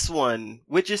this one,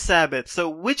 Witches Sabbath. So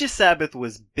Witches Sabbath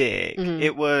was big.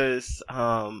 It was,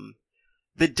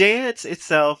 the dance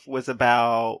itself was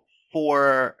about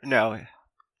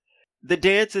the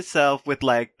dance itself with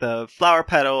like the flower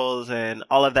petals and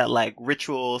all of that like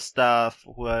ritual stuff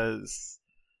was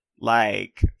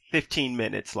like 15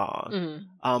 minutes long.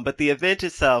 But the event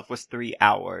itself was 3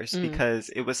 hours because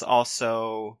it was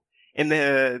also, in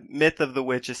the myth of the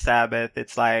Witches Sabbath,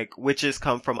 it's like witches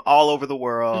come from all over the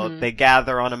world. They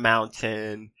gather on a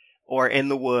mountain or in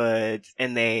the woods,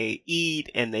 and they eat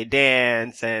and they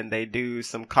dance and they do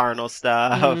some carnal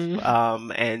stuff,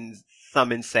 and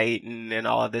summon Satan and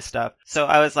all of this stuff. So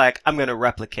I was like, I'm going to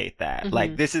replicate that.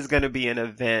 Like, this is going to be an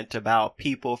event about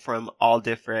people from all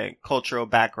different cultural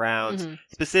backgrounds,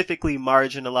 specifically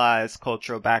marginalized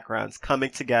cultural backgrounds, coming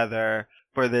together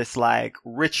for this like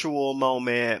ritual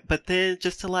moment, but then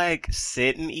just to like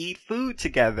sit and eat food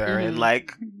together and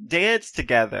like dance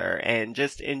together and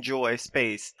just enjoy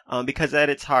space. Because at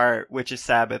its heart, Witches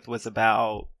Sabbath was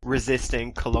about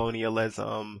resisting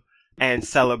colonialism and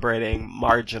celebrating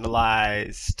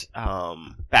marginalized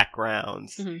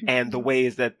backgrounds and the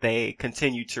ways that they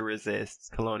continue to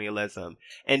resist colonialism.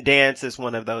 And dance is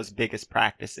one of those biggest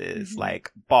practices.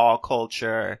 Like ball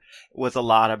culture was a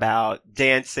lot about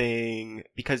dancing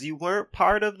because you weren't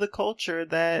part of the culture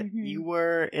that you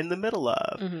were in the middle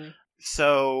of.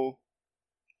 So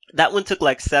that one took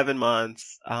like 7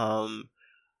 months.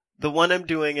 The one I'm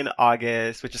doing in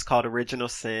August, which is called Original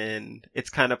Sin,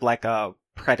 it's kind of like a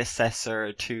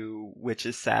predecessor to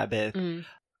Witches Sabbath.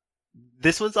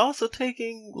 This one's also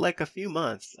taking like a few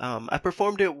months. I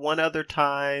performed it one other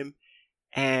time,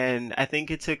 and I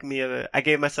think it took me I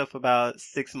gave myself about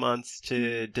 6 months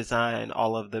to design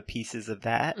all of the pieces of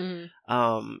that.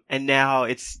 And now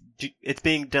it's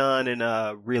being done in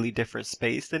a really different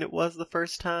space than it was the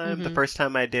first time. The first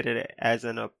time I did it as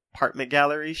an apartment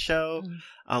gallery show,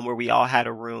 where we all had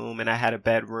a room and I had a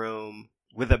bedroom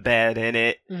with a bed in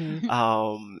it.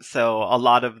 So a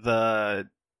lot of the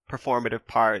performative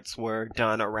parts were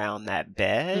done around that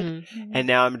bed. And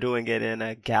now I'm doing it in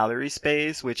a gallery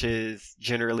space, which is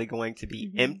generally going to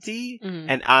be empty.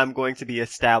 And I'm going to be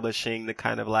establishing the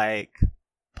kind of like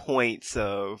points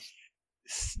of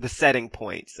the setting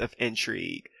points of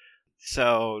intrigue.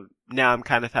 So now I'm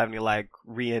kind of having to like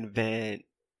reinvent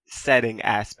setting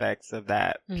aspects of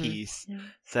that piece.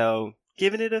 So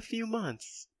giving it a few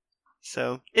months.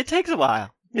 So it takes a while.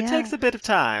 It takes a bit of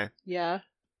time. Yeah.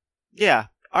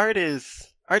 Art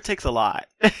takes a lot.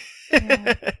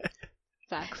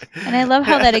 Facts. And I love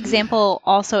how that example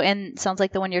also, and sounds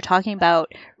like the one you're talking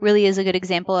about, really is a good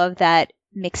example of that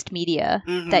mixed media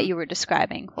that you were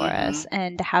describing for us,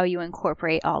 and how you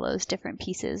incorporate all those different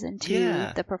pieces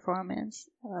into the performance.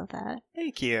 I love that.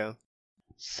 Thank you.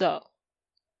 So,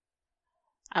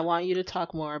 I want you to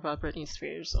talk more about Britney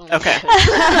Spears. Okay.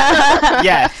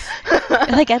 Yes.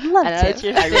 Like, I'd love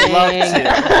to. I'd love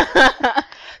to.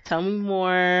 Tell me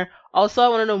more. Also, I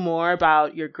want to know more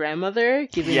about your grandmother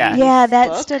giving you this that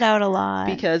book, stood out a lot.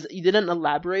 because you didn't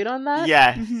elaborate on that.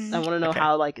 Yes. I want to know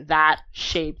how like that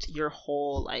shaped your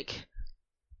whole like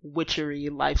witchery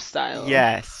lifestyle.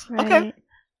 Yes. Right. Okay.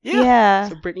 Yeah.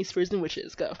 So Britney Spears and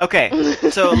witches, go. Okay.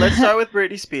 So let's start with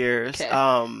Britney Spears.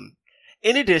 Okay.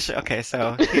 In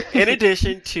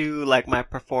addition to like my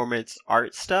performance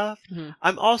art stuff,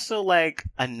 I'm also like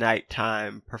a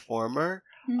nighttime performer.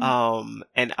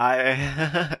 And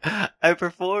I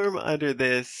perform under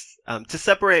this, to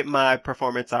separate my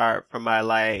performance art from my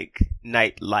like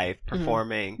nightlife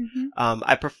performing.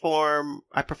 I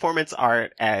performance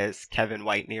art as Kevin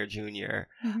Whiteneer Jr.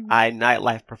 I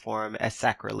nightlife perform as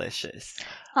Sacrilegious.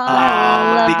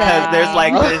 Love because that.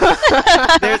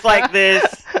 there's like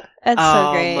this, That's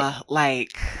so great.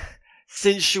 like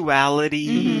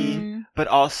sensuality, Mhm. but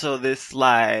also this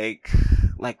like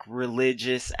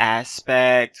religious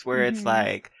aspect where it's Mhm.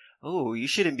 like, oh, you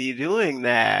shouldn't be doing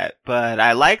that, but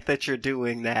I like that you're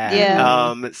doing that.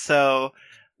 Yeah. So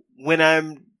when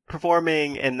I'm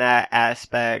performing in that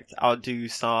aspect, I'll do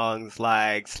songs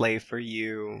like Slave for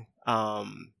You,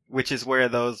 which is where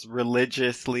those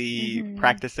religiously Mhm.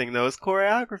 practicing those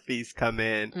choreographies come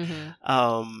in.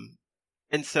 Mm-hmm.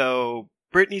 And so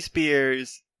Britney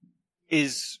Spears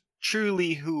is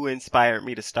truly who inspired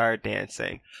me to start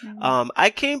dancing. Mhm. I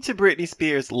came to Britney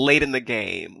Spears late in the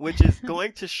game, which is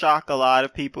going to shock a lot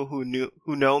of people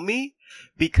who know me,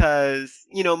 because,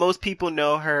 you know, most people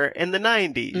know her in the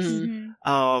 90s.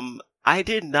 Mhm. I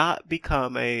did not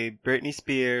become a Britney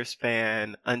Spears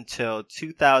fan until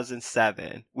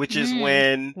 2007, which is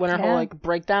when When her whole Yeah. like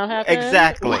breakdown happened.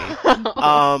 exactly.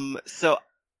 So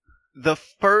the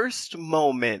first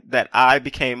moment that I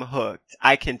became hooked,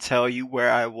 I can tell you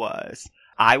where I was.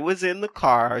 I was in the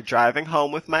car driving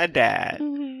home with my dad,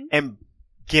 Mhm. and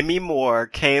Gimme More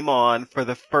came on for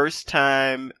the first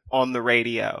time on the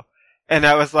radio. And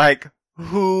I was like,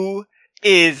 who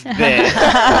is this?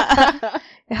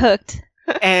 Hooked.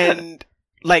 And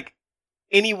like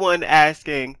anyone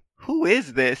asking, who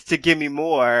is this, to Gimme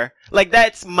More, like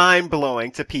that's mind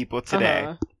blowing to people today.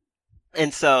 Uh-huh.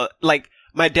 And so like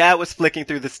my dad was flicking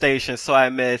through the station, so I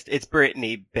missed It's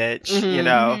Britney, bitch, you Mhm.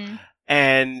 know? Mhm.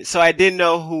 And so I didn't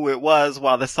know who it was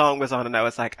while the song was on, and I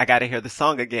was like, I gotta hear the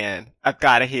song again. I've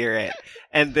gotta hear it.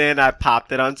 And then I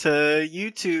popped it onto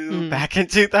YouTube back in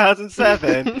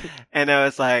 2007, and I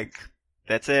was like,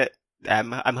 that's it.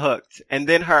 I'm hooked. And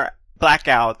then her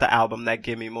Blackout, the album that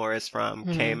Gimme More is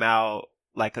from, came out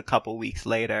like a couple weeks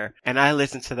later. And I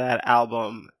listened to that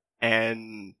album,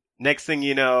 and next thing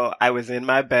you know, I was in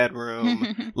my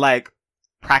bedroom, like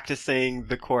practicing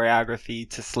the choreography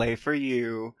to Slave for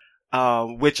You,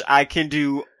 which I can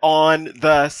do on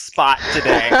the spot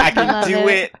today. I can Love do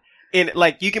it. it in,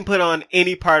 like, you can put on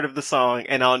any part of the song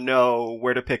and I'll know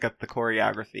where to pick up the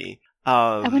choreography.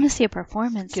 I want to see a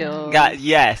performance. now. God,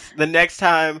 yes. The next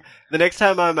time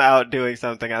I'm out doing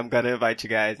something, I'm gonna invite you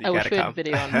guys. You I wish gotta we had come.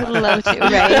 video on Would that. love to,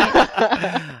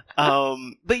 right?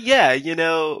 But yeah, you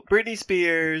know, Britney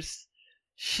Spears,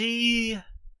 she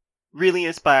really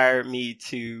inspired me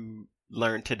to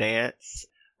learn to dance.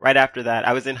 Right after that,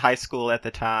 I was in high school at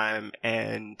the time,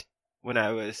 and when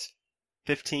I was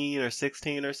 15 or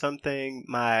 16 or something,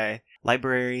 my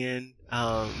librarian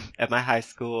at my high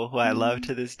school, who I love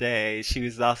to this day, she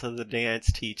was also the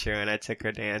dance teacher, and I took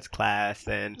her dance class,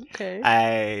 and Okay.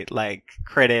 I like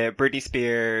credit Britney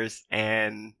Spears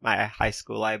and my high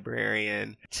school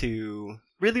librarian to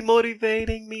really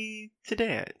motivating me to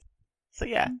dance. So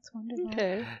yeah, That's wonderful.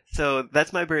 Okay. so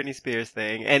that's my Britney Spears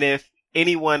thing. And if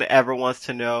anyone ever wants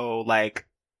to know like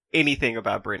anything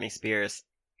about Britney Spears,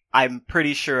 I'm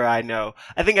pretty sure I know.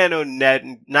 I think I know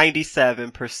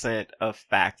 97% of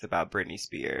facts about Britney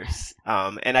Spears.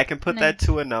 And I can put that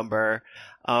to a number,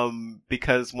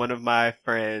 because one of my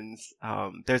friends,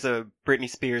 there's a Britney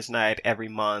Spears night every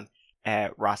month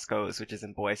at Roscoe's, which is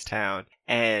in Boys Town.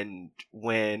 And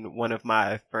when one of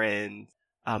my friends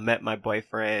met my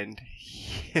boyfriend,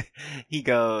 he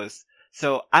goes,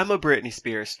 so I'm a Britney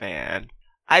Spears fan.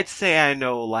 I'd say I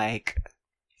know like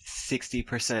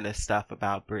 60% of stuff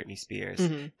about Britney Spears.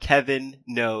 Kevin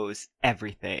knows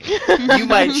everything. You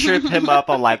might trip him up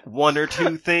on like one or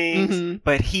two things,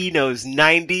 but he knows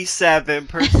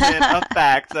 97% of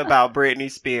facts about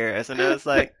Britney Spears. And I was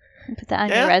like, Put that on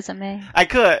your resume. I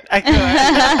could.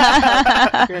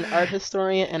 You're an art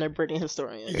historian and a Britney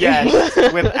historian. Yes,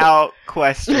 without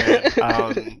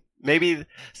question. Maybe,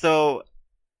 so,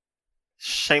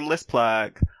 shameless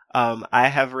plug. I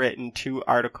have written 2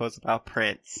 articles about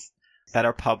Prince that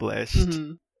are published.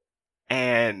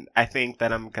 And I think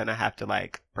that I'm gonna have to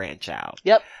like branch out.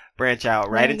 Yep. Branch out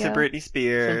right into Britney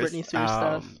Spears. Some Britney Spears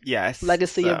stuff. Yes.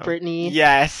 Legacy of Britney.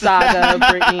 Yes. Saga of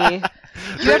Britney.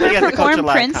 You Britney as ever a perform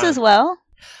cultural Prince icon. as well?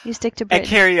 You stick to At Britney.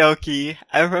 karaoke.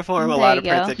 I perform a There lot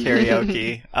you of Prince go. at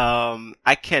karaoke.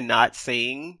 I cannot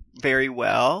sing very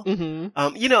well.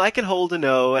 You know, I can hold a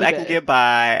note, I can Okay. get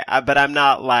by, but I'm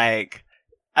not,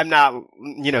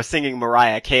 you know, singing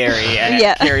Mariah Carey at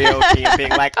Yeah. karaoke and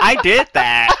being like, I did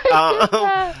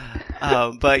that.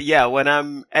 But yeah, when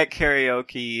I'm at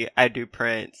karaoke, I do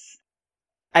Prince.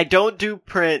 I don't do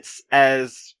Prince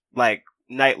as like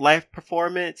nightlife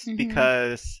performance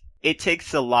because it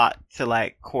takes a lot to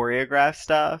like choreograph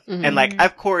stuff. And like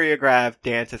I've choreographed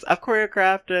dances. I've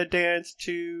choreographed a dance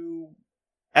to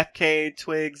FK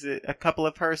Twigs, a couple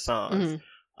of her songs.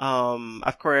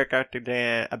 I've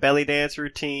choreographed a belly dance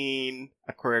routine.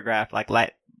 I've choreographed like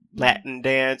Latin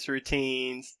dance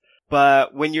routines.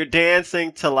 But when you're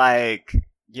dancing to like,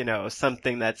 you know,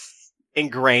 something that's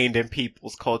ingrained in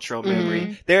people's cultural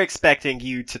memory, they're expecting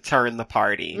you to turn the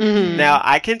party. Now,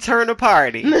 I can turn a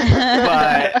party,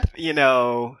 but, you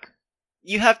know,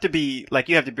 you have to be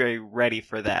very ready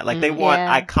for that. Like, they want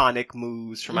iconic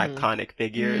moves from iconic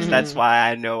figures. That's why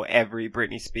I know every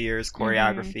Britney Spears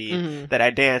choreography that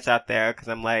I dance out there, because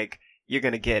I'm like, you're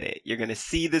going to get it. You're going to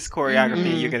see this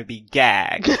choreography. You're going to be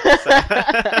gagged. So,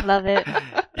 love it.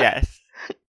 Yes.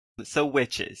 So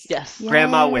witches. Yes.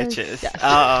 Grandma witches.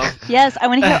 Yes. Yes, I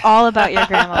want to hear all about your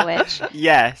grandma witch.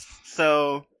 Yes.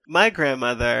 So my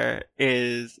grandmother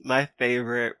is my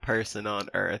favorite person on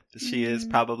earth. She is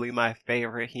probably my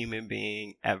favorite human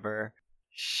being ever.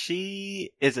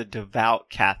 She is a devout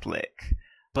Catholic,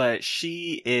 but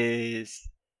she is,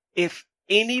 if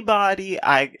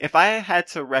I had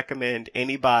to recommend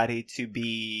anybody to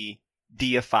be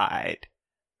deified,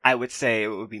 I would say it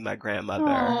would be my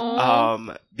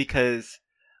grandmother. Because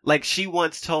like she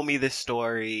once told me this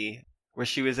story where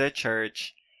she was at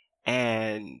church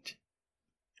and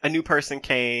a new person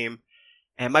came,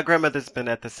 and my grandmother's been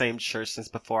at the same church since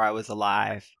before I was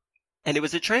alive. And it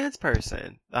was a trans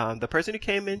person. The person who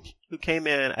came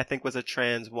in, I think was a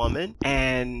trans woman,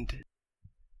 and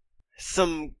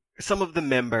some of the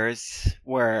members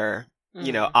were,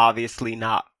 you know, obviously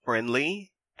not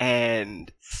friendly,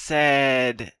 and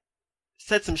said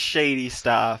some shady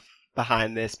stuff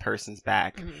behind this person's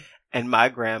back. And my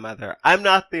grandmother, I'm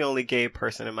not the only gay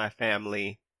person in my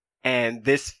family, and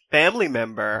this family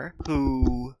member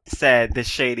who said this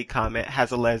shady comment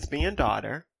has a lesbian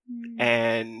daughter,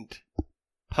 and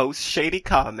post shady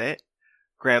comment,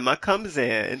 grandma comes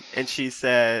in and she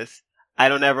says, I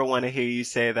don't ever want to hear you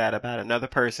say that about another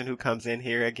person who comes in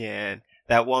here again.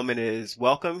 That woman is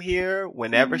welcome here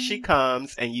whenever she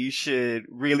comes, and you should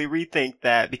really rethink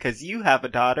that because you have a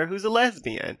daughter who's a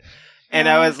lesbian. And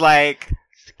I was like,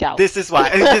 Scout. This is why.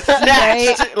 And it just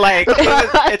snatched. Like,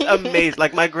 it's amazing.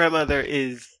 Like, my grandmother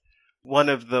is one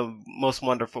of the most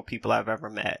wonderful people I've ever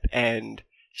met. And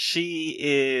she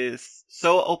is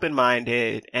so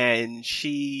open-minded, and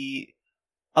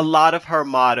a lot of her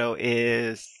motto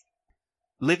is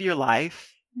live your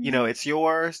life. You know, it's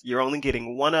yours. You're only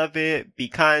getting one of it. Be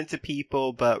kind to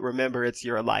people, but remember it's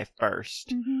your life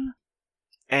first.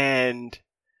 And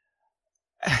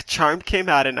Charmed came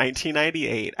out in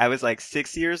 1998. I was like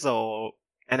 6 years old,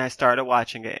 and I started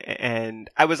watching it, and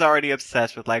I was already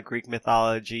obsessed with like Greek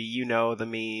mythology. You know the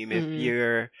meme.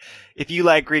 If you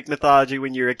like Greek mythology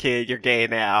when you're a kid, you're gay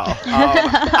now.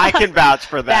 I can vouch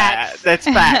for that. That's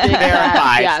fact.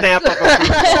 Verified. Stamp of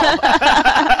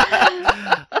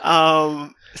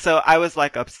approval. So I was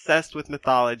like obsessed with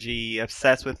mythology,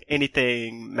 obsessed with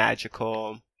anything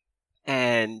magical,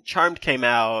 and Charmed came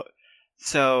out.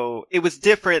 So it was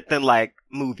different than like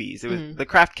movies. It was The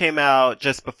Craft came out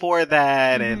just before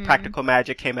that, and Practical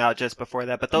Magic came out just before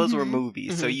that. But those were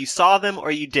movies, so you saw them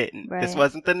or you didn't. Right. This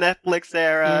wasn't the Netflix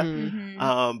era.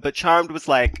 But Charmed was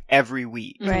like every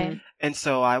week, right? And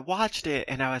so I watched it,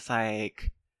 and I was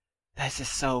like, this is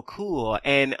so cool.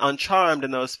 And on Charmed,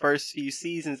 in those first few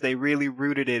seasons, they really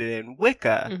rooted it in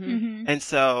Wicca. And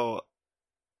so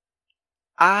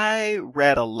I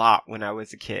read a lot when I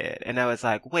was a kid, and I was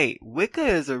like, wait, Wicca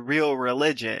is a real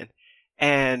religion.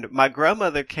 And my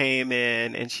grandmother came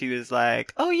in and she was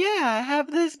like, oh yeah, I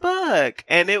have this book.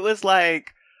 And it was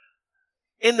like,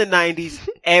 in the 90s,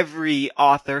 every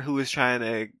author who was trying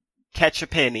to catch a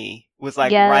penny was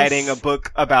like writing a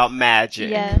book about magic.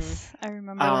 Yes, I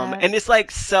remember that. And it's like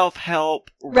self-help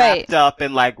wrapped up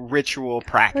in like ritual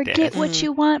practice. Forget what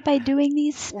you want by doing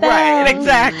these spells. Right,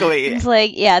 exactly. It's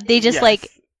like, they just like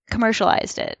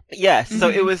commercialized it. Yes, so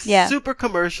it was super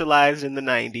commercialized in the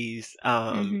 90s.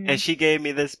 And she gave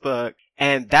me this book,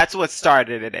 and that's what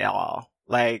started it all.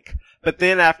 Like, but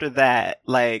then after that,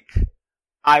 like,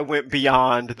 I went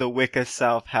beyond the Wicca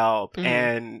self-help,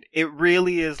 and it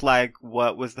really is like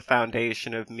what was the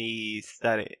foundation of me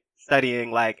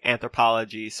studying like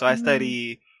anthropology. So I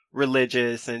study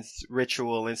religious and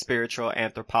ritual and spiritual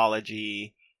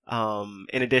anthropology, in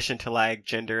addition to like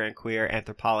gender and queer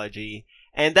anthropology.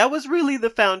 And that was really the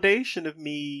foundation of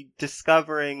me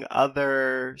discovering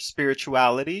other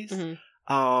spiritualities.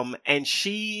 And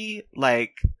she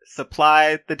like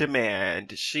supplied the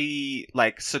demand. She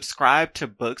like subscribed to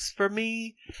books for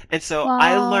me. And so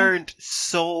I learned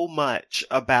so much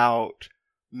about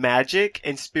magic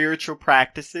and spiritual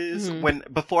practices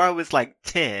before I was like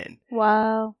 10.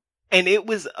 Wow. And it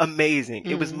was amazing.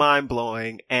 It was mind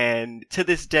blowing. And to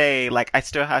this day, like, I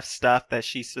still have stuff that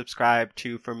she subscribed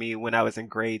to for me when I was in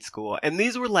grade school. And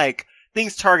these were like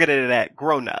things targeted at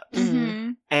grown-ups.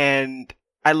 Mhm. And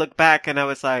I look back and I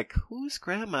was like, whose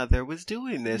grandmother was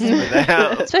doing this for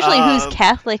them? Especially whose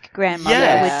Catholic grandmother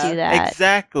yes, would do that.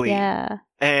 Exactly. Yeah.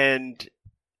 And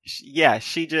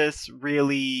she just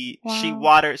really,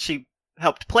 Wow. she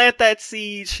helped plant that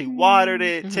seed, she watered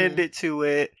it, tended to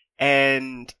it,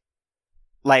 and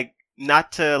like,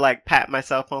 not to like pat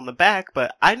myself on the back,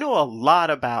 but I know a lot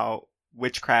about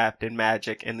witchcraft and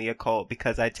magic and the occult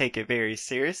because I take it very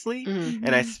seriously. Mhm.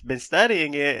 And I've been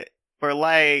studying it for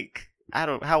like,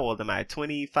 how old am I?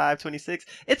 25, 26?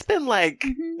 It's been like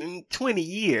 20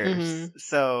 years. Mhm.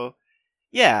 So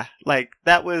yeah, like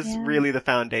that was Yeah. really the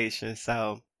foundation.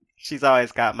 So she's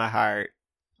always got my heart.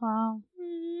 Wow.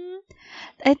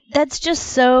 That's just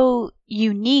so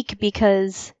unique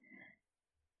because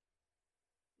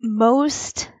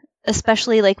most,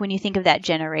 especially like when you think of that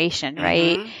generation,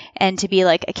 right? Mhm. And to be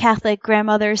like a Catholic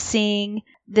grandmother seeing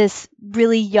this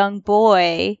really young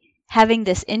boy having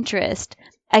this interest,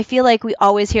 I feel like we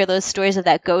always hear those stories of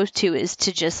that go-to is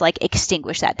to just like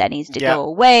extinguish that. That needs to Yep. go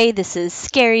away. This is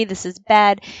scary. This is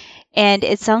bad. And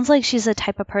it sounds like she's the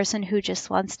type of person who just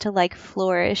wants to like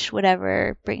flourish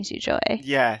whatever brings you joy.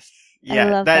 Yes. I Yeah,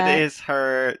 love that that. is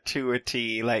her to a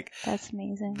T. Like, That's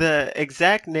amazing. the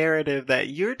exact narrative that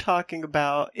you're talking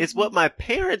about is what my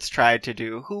parents tried to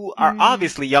do, who are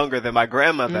obviously younger than my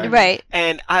grandmother. Right.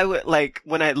 And I would, like,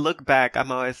 when I look back,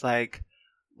 I'm always like,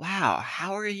 wow,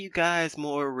 how are you guys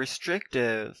more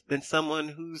restrictive than someone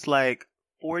who's like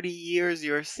 40 years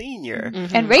your senior?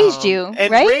 Mhm. And raised you,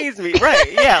 And right? raised me,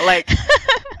 right. Yeah, like,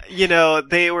 you know,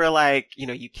 they were like, you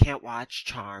know, you can't watch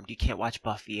Charmed, you can't watch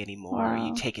Buffy anymore, Wow.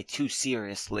 you take it too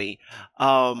seriously.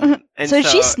 And So did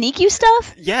she sneak you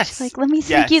stuff? Yes. She's like, let me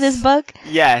sneak you this book.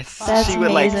 Yes. That's she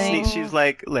would like amazing. sneak. She was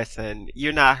like, listen,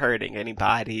 you're not hurting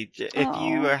anybody. If Aw.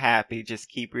 you are happy, just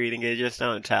keep reading it. Just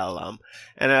don't tell them.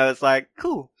 And I was like,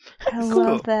 cool. I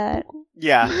love that.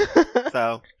 Yeah.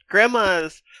 So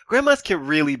grandmas can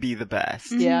really be the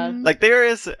best. Yeah. Mhm. Like, there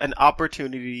is an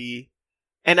opportunity,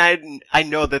 and I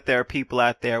know that there are people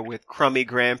out there with crummy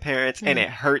grandparents, and it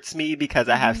hurts me because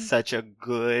I have such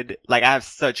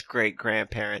such great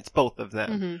grandparents, both of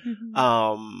them. Mhm.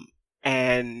 Mhm.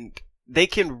 And they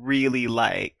can really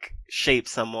like shape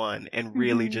someone and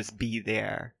really just be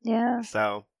there. Yeah.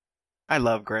 So I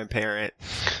love grandparents.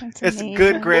 That's It's amazing.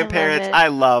 good grandparents. I I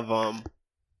love them.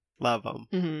 Love them.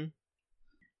 Mm-hmm.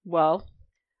 Well,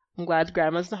 I'm glad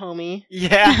Grandma's the homie.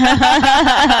 Yeah.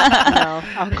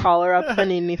 I'll call her up if I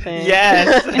need anything.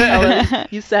 Yes. Tell her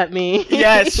you sent me.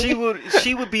 Yes,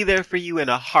 she would be there for you in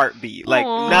a heartbeat. Like,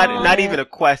 Aw. not even a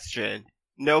question.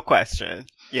 No question.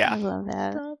 I Yeah. love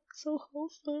that. Stop. So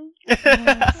wholesome.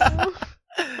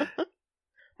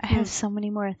 I have so many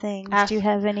more things. Ask- Do you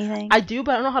have anything? I do,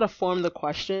 but I don't know how to form the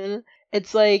question.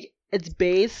 It's like it's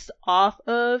based off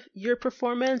of your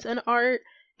performance and art,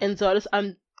 and so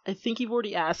I think you've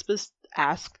already asked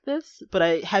this,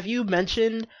 but have you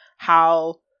mentioned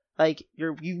how like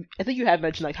I think you have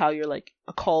mentioned like how you're like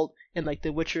occult and like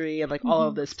the witchery and like all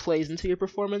of this plays into your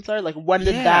performance art. Like when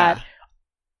did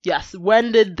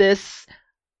when did this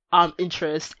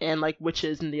interest in like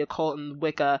witches and the occult and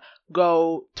Wicca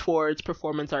go towards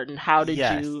performance art, and how did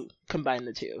you combine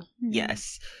the two?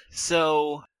 Yes.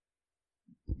 So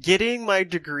getting my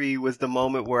degree was the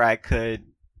moment where I could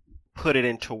put it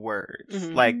into words.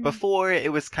 Mhm. Like, before,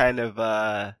 it was kind of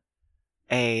a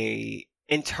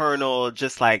internal,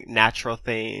 just like natural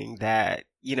thing that,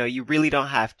 you know, you really don't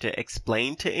have to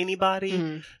explain to anybody.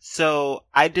 Mhm. So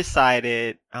I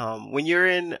decided, when you're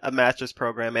in a master's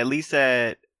program, at least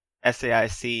at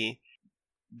SAIC,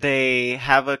 they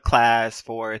have a class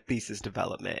for thesis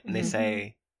development, and they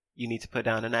say, you need to put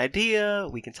down an idea.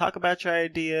 We can talk about your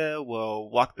idea. We'll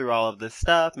walk through all of this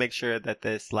stuff, make sure that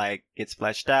this like gets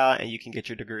fleshed out, and you can get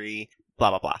your degree, blah,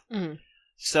 blah, blah. Mhm.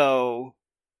 So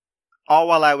all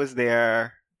while I was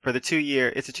there for the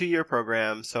 2-year, it's a 2-year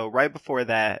program. So right before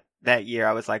that year,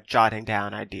 I was like jotting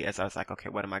down ideas. I was like, okay,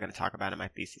 what am I going to talk about in my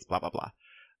thesis? Blah, blah, blah.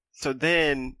 So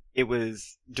then it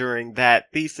was during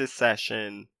that thesis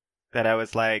session that I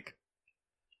was like,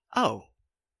 oh,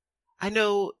 I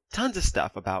know tons of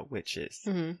stuff about witches,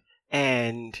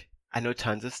 and I know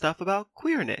tons of stuff about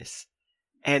queerness.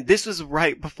 And this was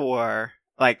right before,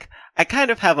 like, I kind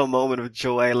of have a moment of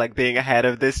joy, like, being ahead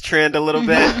of this trend a little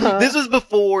bit. This was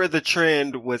before the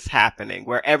trend was happening,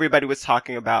 where everybody was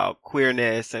talking about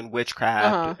queerness and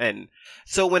witchcraft. And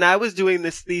so when I was doing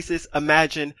this thesis,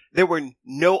 imagine there were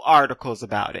no articles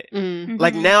about it.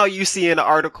 Like, now you see an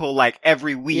article, like,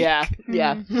 every week.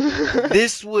 Yeah.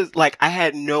 This was, like, I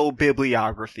had no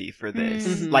bibliography for this.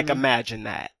 Mhm. Like, imagine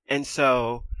that. And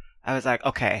so I was like,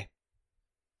 okay,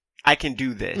 I can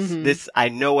do this. I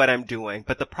know what I'm doing.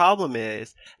 But the problem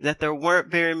is that there weren't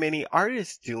very many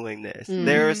artists doing this.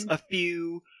 There's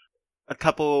a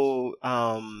couple,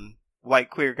 white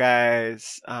queer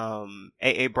guys,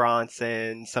 A.A.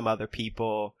 Bronson, some other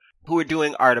people who were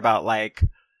doing art about like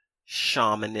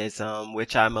shamanism,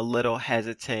 which I'm a little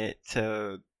hesitant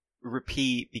to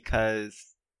repeat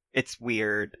because it's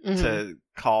weird to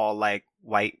call like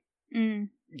white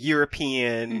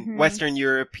European, Western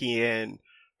European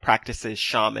practices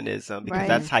shamanism, because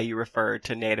that's how you refer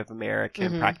to Native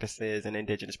American practices and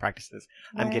indigenous practices.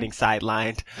 I'm getting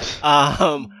sidelined.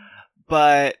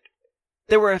 But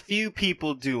there were a few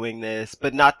people doing this,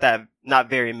 but not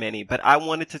very many. But I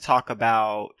wanted to talk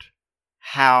about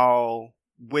how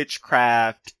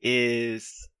witchcraft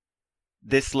is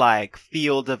this like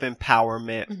field of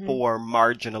empowerment for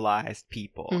marginalized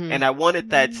people. And I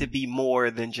wanted that to be more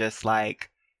than just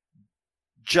like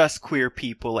just queer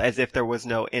people, as if there was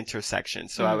no intersection.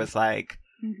 So I was like,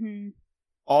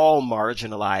 all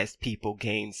marginalized people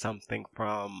gain something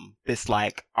from this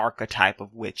like archetype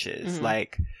of witches.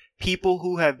 Like people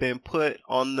who have been put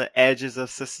on the edges of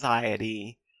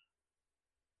society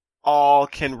all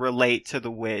can relate to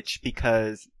the witch,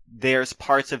 because there's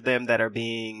parts of them that are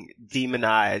being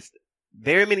demonized,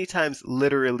 very many times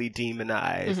literally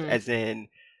demonized, as in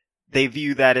they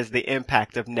view that as the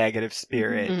impact of negative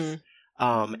spirits.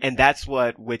 And that's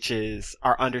what witches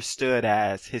are understood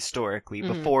as historically,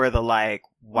 before the like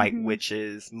white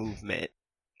witches movement.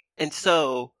 And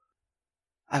so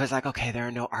I was like, okay, there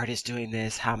are no artists doing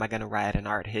this. How am I going to write an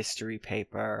art history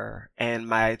paper? And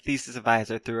my thesis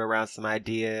advisor threw around some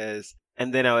ideas.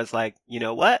 And then I was like, you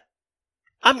know what?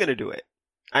 I'm going to do it.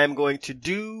 I am going to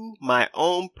do my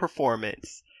own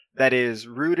performance that is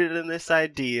rooted in this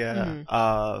idea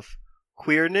of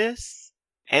queerness,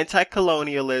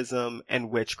 anti-colonialism, and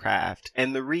witchcraft.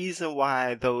 And the reason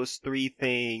why those three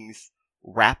things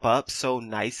wrap up so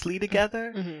nicely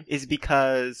together is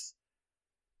because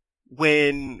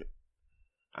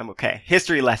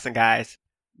history lesson, guys.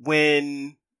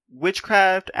 When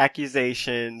witchcraft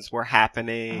accusations were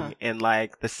happening in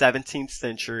like the 17th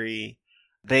century,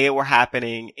 they were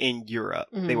happening in Europe.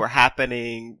 They were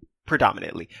happening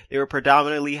predominantly. They were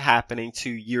predominantly happening to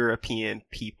European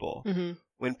people.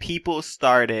 When people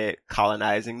started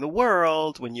colonizing the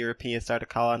world, when Europeans started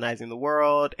colonizing the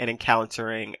world and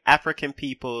encountering African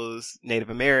peoples,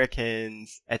 Native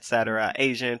Americans, etc.,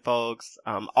 Asian folks,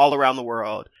 all around the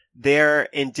world, their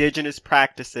indigenous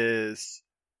practices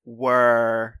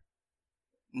were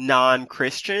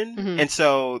non-Christian. And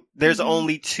so there's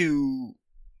only two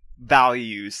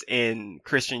values in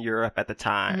Christian Europe at the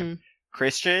time.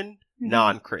 Christian,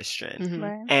 non-Christian.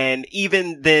 Right. And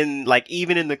even then, like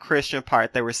even in the Christian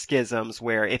part, there were schisms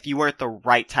where if you weren't the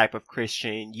right type of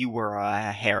Christian, you were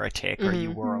a heretic or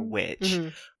you were a witch.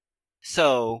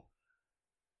 So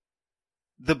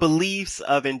the beliefs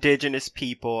of indigenous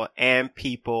people and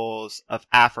peoples of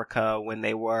Africa when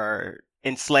they were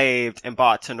enslaved and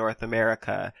brought to North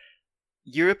America,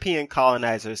 European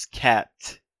colonizers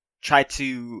tried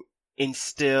to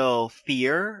instill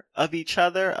fear of each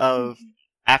other, of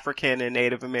African and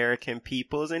Native American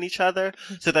peoples in each other,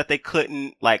 so that they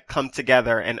couldn't like come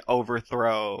together and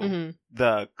overthrow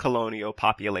the colonial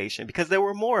population, because there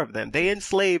were more of them. They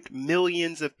enslaved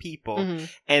millions of people,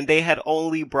 and they had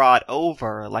only brought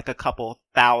over like a couple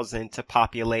thousand to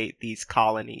populate these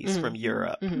colonies from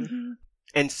Europe.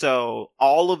 And so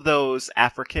all of those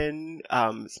African,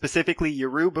 specifically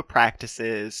Yoruba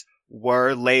practices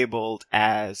were labeled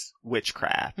as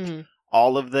witchcraft.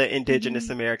 All of the indigenous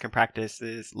American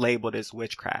practices labeled as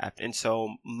witchcraft. And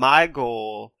so my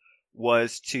goal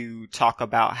was to talk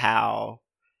about how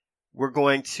we're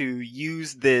going to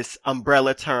use this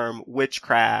umbrella term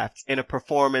witchcraft in a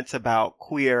performance about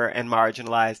queer and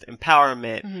marginalized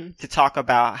empowerment to talk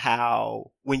about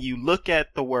how when you look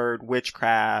at the word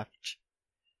witchcraft,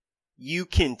 you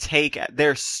can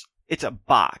it's a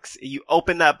box. You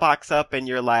open that box up and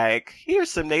you're like, here's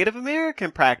some Native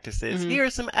American practices.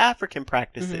 Here's some African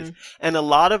practices. And a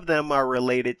lot of them are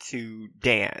related to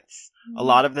dance. A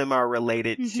lot of them are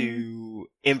related to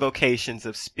invocations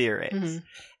of spirits.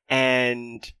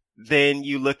 And then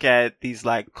you look at these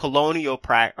like colonial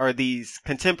or these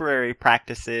contemporary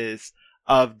practices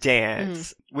of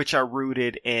dance, which are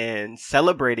rooted in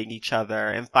celebrating each other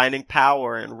and finding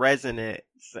power and resonance,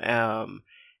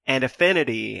 and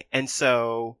affinity. And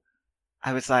so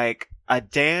I was like, a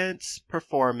dance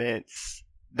performance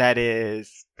that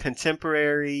is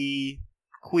contemporary,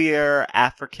 queer,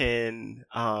 African,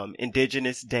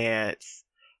 indigenous dance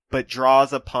but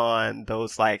draws upon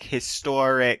those like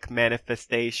historic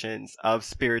manifestations of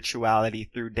spirituality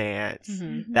through dance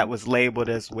that was labeled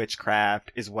as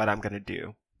witchcraft is what I'm going to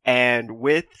do. And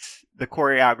with the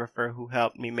choreographer who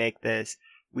helped me make this,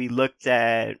 we looked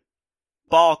at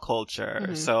ball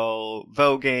culture, so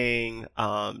voguing,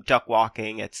 duck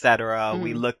walking, etc.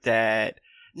 We looked at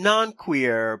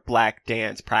non-queer Black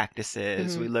dance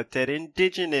practices. We looked at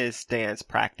indigenous dance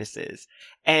practices.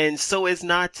 And so as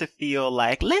not to feel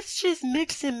like, let's just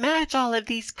mix and match all of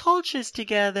these cultures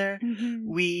together,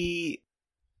 we,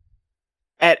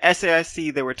 at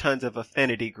SAIC, there were tons of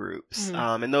affinity groups.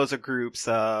 And those are groups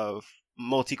of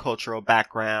multicultural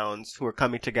backgrounds who are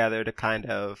coming together to kind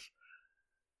of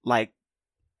like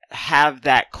have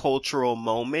that cultural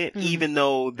moment, even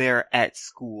though they're at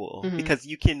school, because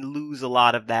you can lose a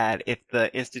lot of that if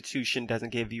the institution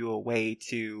doesn't give you a way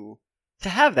to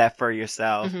have that for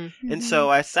yourself. And so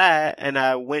I sat and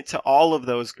I went to all of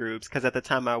those groups, because at the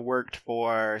time I worked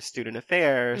for student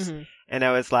affairs, and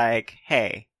I was like,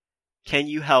 hey, can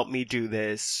you help me do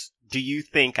this? Do you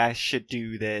think I should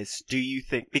do this? Do you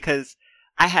think, because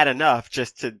I had enough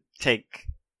just to take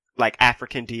like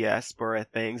African diaspora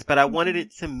things, but I wanted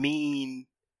it to mean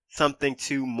something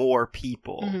to more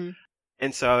people.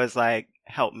 And so I was like,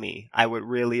 help me. I would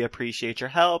really appreciate your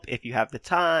help if you have the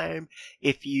time,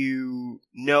 if you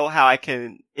know how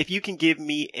if you can give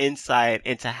me insight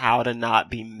into how to not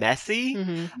be messy,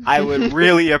 I would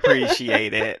really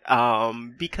appreciate it.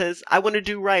 Because I want to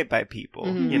do right by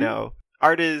people, you know.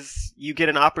 Art is, you get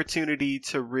an opportunity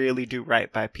to really do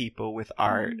right by people with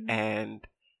art, and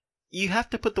you have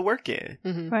to put the work in.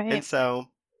 Right. And so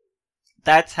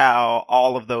that's how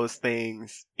all of those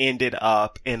things ended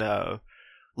up in a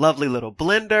lovely little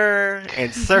blender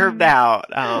and served out.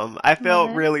 I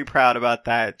felt really proud about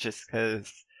that, just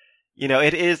because, you know,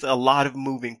 it is a lot of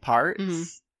moving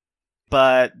parts,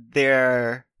 but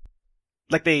they're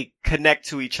like, they connect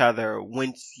to each other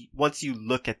once you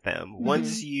look at them,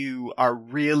 once you are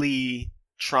really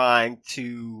trying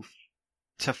to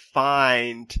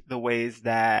find the ways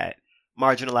that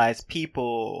marginalized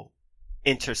people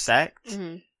intersect,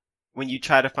 when you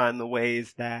try to find the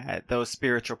ways that those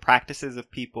spiritual practices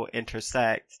of people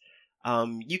intersect,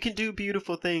 you can do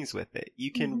beautiful things with it.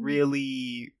 You can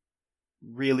really,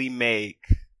 really make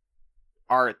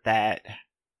art that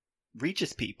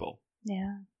reaches people.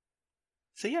 Yeah.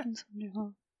 So yeah. That's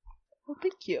wonderful. Well,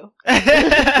 thank you.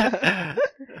 It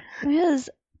is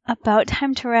about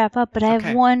time to wrap up, but I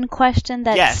have one question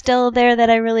that's still there that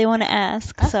I really want to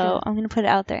ask. So I'm going to put it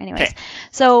out there anyways. Okay.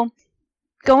 So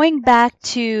going back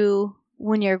to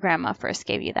when your grandma first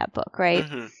gave you that book, right?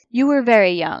 You were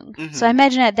very young. So I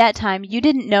imagine at that time you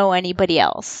didn't know anybody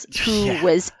else who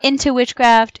was into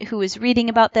witchcraft, who was reading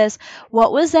about this.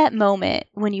 What was that moment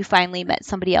when you finally met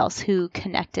somebody else who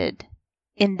connected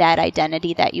in that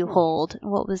identity that you hold?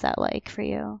 What was that like for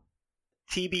you?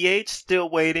 TBH, still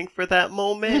waiting for that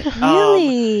moment.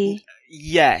 Really?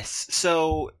 Yes.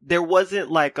 So there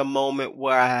wasn't like a moment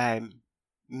where I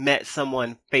met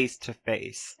someone face to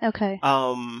face. Okay.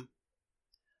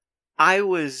 I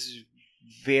was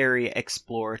very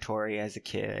exploratory as a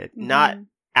kid. Not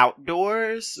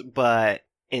outdoors, but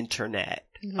internet.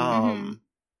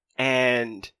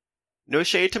 And no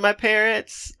shade to my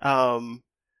parents.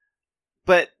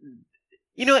 But,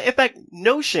 you know, in fact,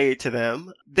 no shade to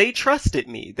them. They trusted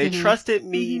me. They trusted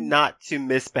me not to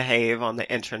misbehave on the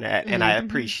internet, and I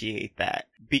appreciate that.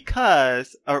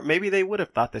 Because, or maybe they would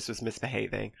have thought this was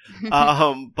misbehaving,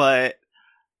 but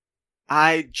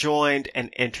I joined an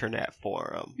internet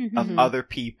forum of other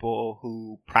people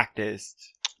who practiced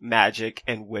magic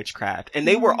and witchcraft, and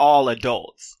they were all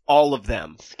adults, all of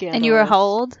them. Scandalous. And you were how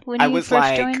old when I you was first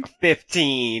like joined?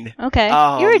 15. Okay.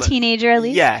 You were a teenager at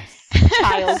least. Yes.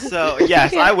 Child. So,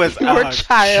 yes, I was You were a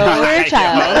child. You were a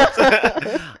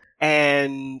child.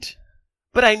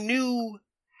 But I knew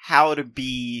how to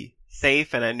be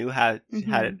safe, and I knew how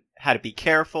to be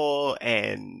careful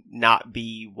and not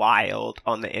be wild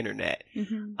on the internet.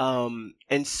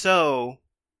 And so,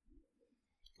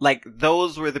 like,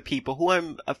 those were the people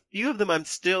who a few of them I'm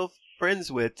still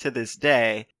friends with to this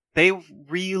day. I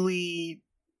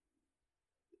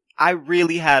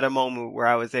really had a moment where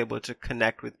I was able to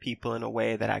connect with people in a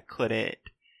way that I couldn't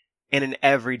in an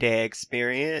everyday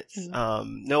experience.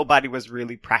 Nobody was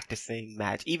really practicing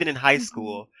magic. Even in high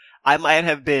school, I might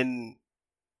have been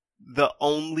the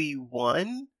only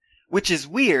one, which is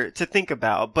weird to think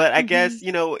about. But I guess,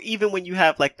 you know, even when you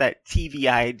have like that TV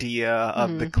idea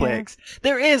of the cliques,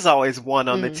 there is always one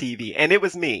on the TV, and it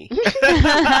was me.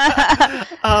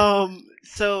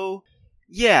 So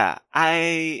yeah,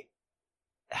 I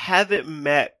haven't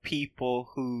met people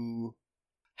who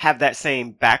have that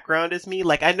same background as me.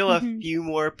 Like, I know a few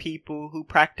more people who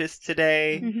practice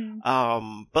today.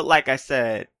 But like I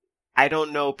said, I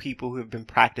don't know people who have been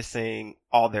practicing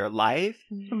all their life.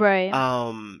 Right.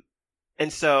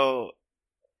 And so,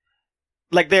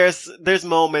 like, there's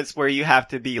moments where you have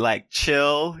to be like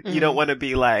chill. You don't want to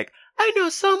be like, I know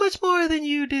so much more than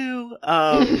you do.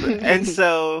 And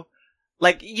so,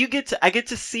 like, I get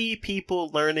to see people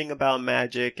learning about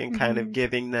magic and kind of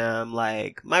giving them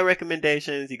like my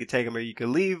recommendations. You could take them or you could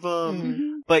leave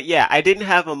them. But yeah, I didn't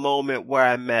have a moment where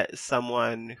I met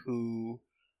someone who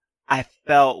I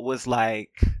felt was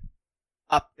like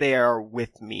up there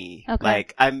with me. Okay.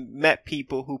 Like, I met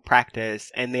people who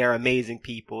practice and they're amazing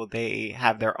people. They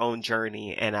have their own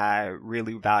journey and I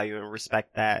really value and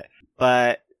respect that.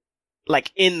 But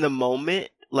like in the moment,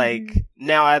 like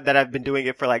now that I've been doing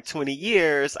it for like 20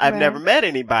 years, I've never met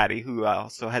anybody who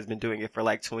also has been doing it for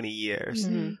like 20 years.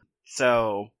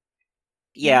 So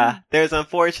yeah, there's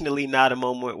unfortunately not a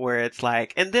moment where it's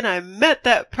like, and then I met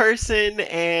that person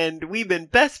and we've been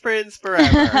best friends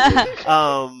forever.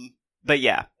 But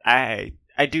yeah, I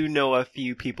do know a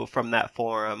few people from that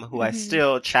forum who I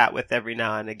still chat with every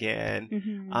now and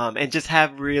again, and just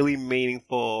have really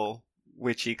meaningful,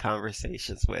 witchy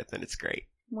conversations with, and it's great.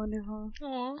 Wonderful.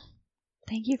 Aww.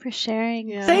 Thank you for sharing.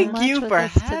 Yeah. So Thank much you with for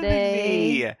us having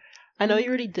today. me. I know you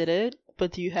already did it,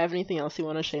 but do you have anything else you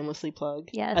want to shamelessly plug?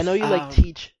 Yes. I know you like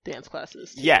teach dance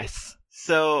classes. Too. Yes.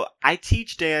 So I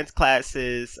teach dance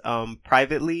classes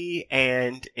privately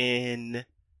and in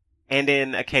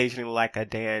occasionally like a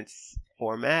dance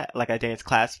format, like a dance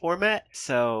class format.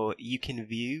 So you can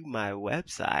view my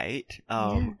website,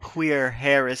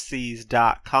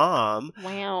 queerheresies.com.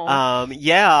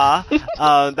 Wow.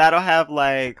 That'll have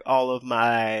like all of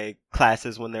my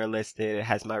classes when they're listed. It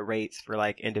has my rates for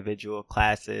like individual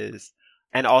classes.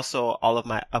 And also all of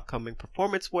my upcoming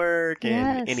performance work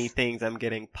and any things I'm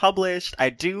getting published. I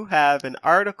do have an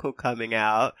article coming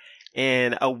out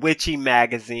in a witchy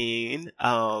magazine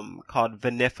called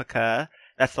Vinifica.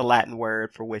 That's the Latin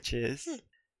word for witches.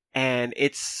 And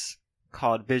it's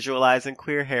called Visualizing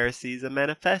Queer Heresies, a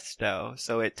Manifesto.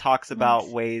 So it talks about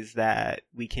ways that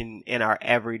we can, in our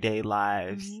everyday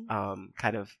lives,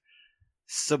 kind of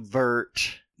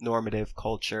subvert normative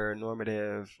culture,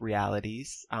 normative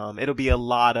realities. It'll be a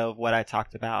lot of what I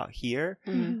talked about here,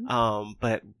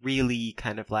 but really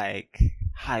kind of like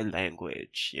high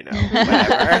language,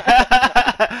 whatever.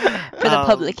 For the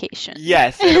publication.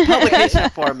 Yes, in a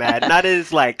publication format, not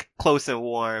as like close and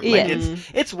warm. Like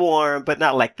it's warm, but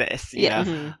not like this, you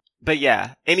know? But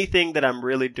yeah, anything that I'm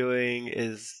really doing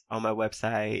is on my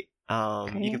website.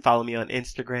 You can follow me on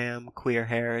Instagram, Queer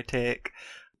Heretic.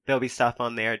 There'll be stuff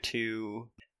on there too.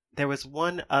 There was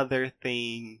one other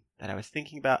thing that I was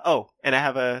thinking about. Oh, and I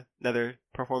have another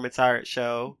performance art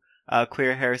show,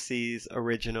 Queer Heresies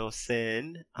Original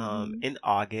Sin, in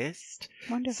August.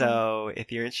 Wonderful. So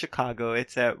if you're in Chicago,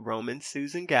 it's at Roman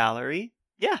Susan Gallery.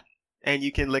 Yeah. And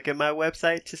you can look at my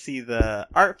website to see the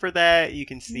art for that. You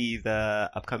can see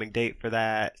the upcoming date for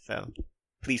that. So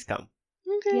please come.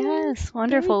 Okay. Yes,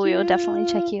 wonderful. We will definitely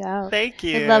check you out. Thank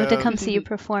you. I'd love to come see you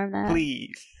perform that.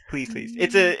 Please.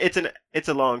 It's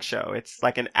a long show. It's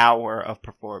like an hour of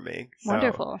performing. So,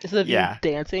 wonderful. Is it you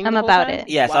dancing? I'm the whole about time? it.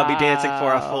 Yes, I'll be dancing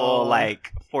for a full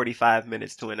like 45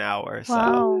 minutes to an hour. So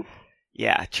Wow.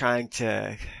 yeah, trying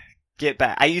to get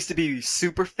back. I used to be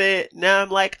super fit. Now I'm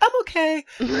like, I'm okay.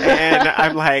 And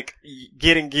I'm like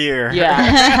getting gear.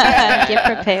 Yeah. Get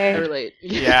I prepared. relate.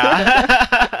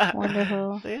 Yeah.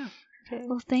 Wonderful. So, yeah.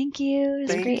 Well, thank you. It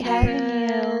was Thank great you.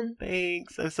 having you.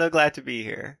 Thanks. I'm so glad to be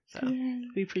here. So, Yay.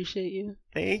 We appreciate you.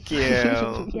 thank you.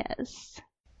 Yes.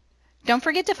 Don't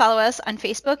forget to follow us on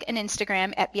Facebook and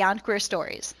Instagram at Beyond Queer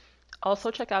Stories.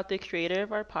 Also, check out the creator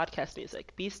of our podcast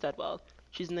music, B. Studwell.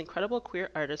 She's an incredible queer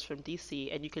artist from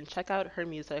DC, and you can check out her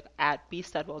music at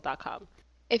bstudwell.com.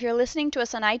 If you're listening to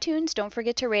us on iTunes, don't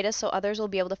forget to rate us so others will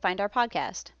be able to find our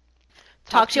podcast.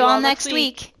 Talk to you all next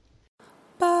week.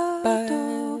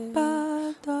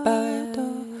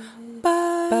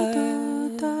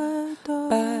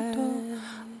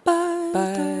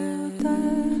 Bye.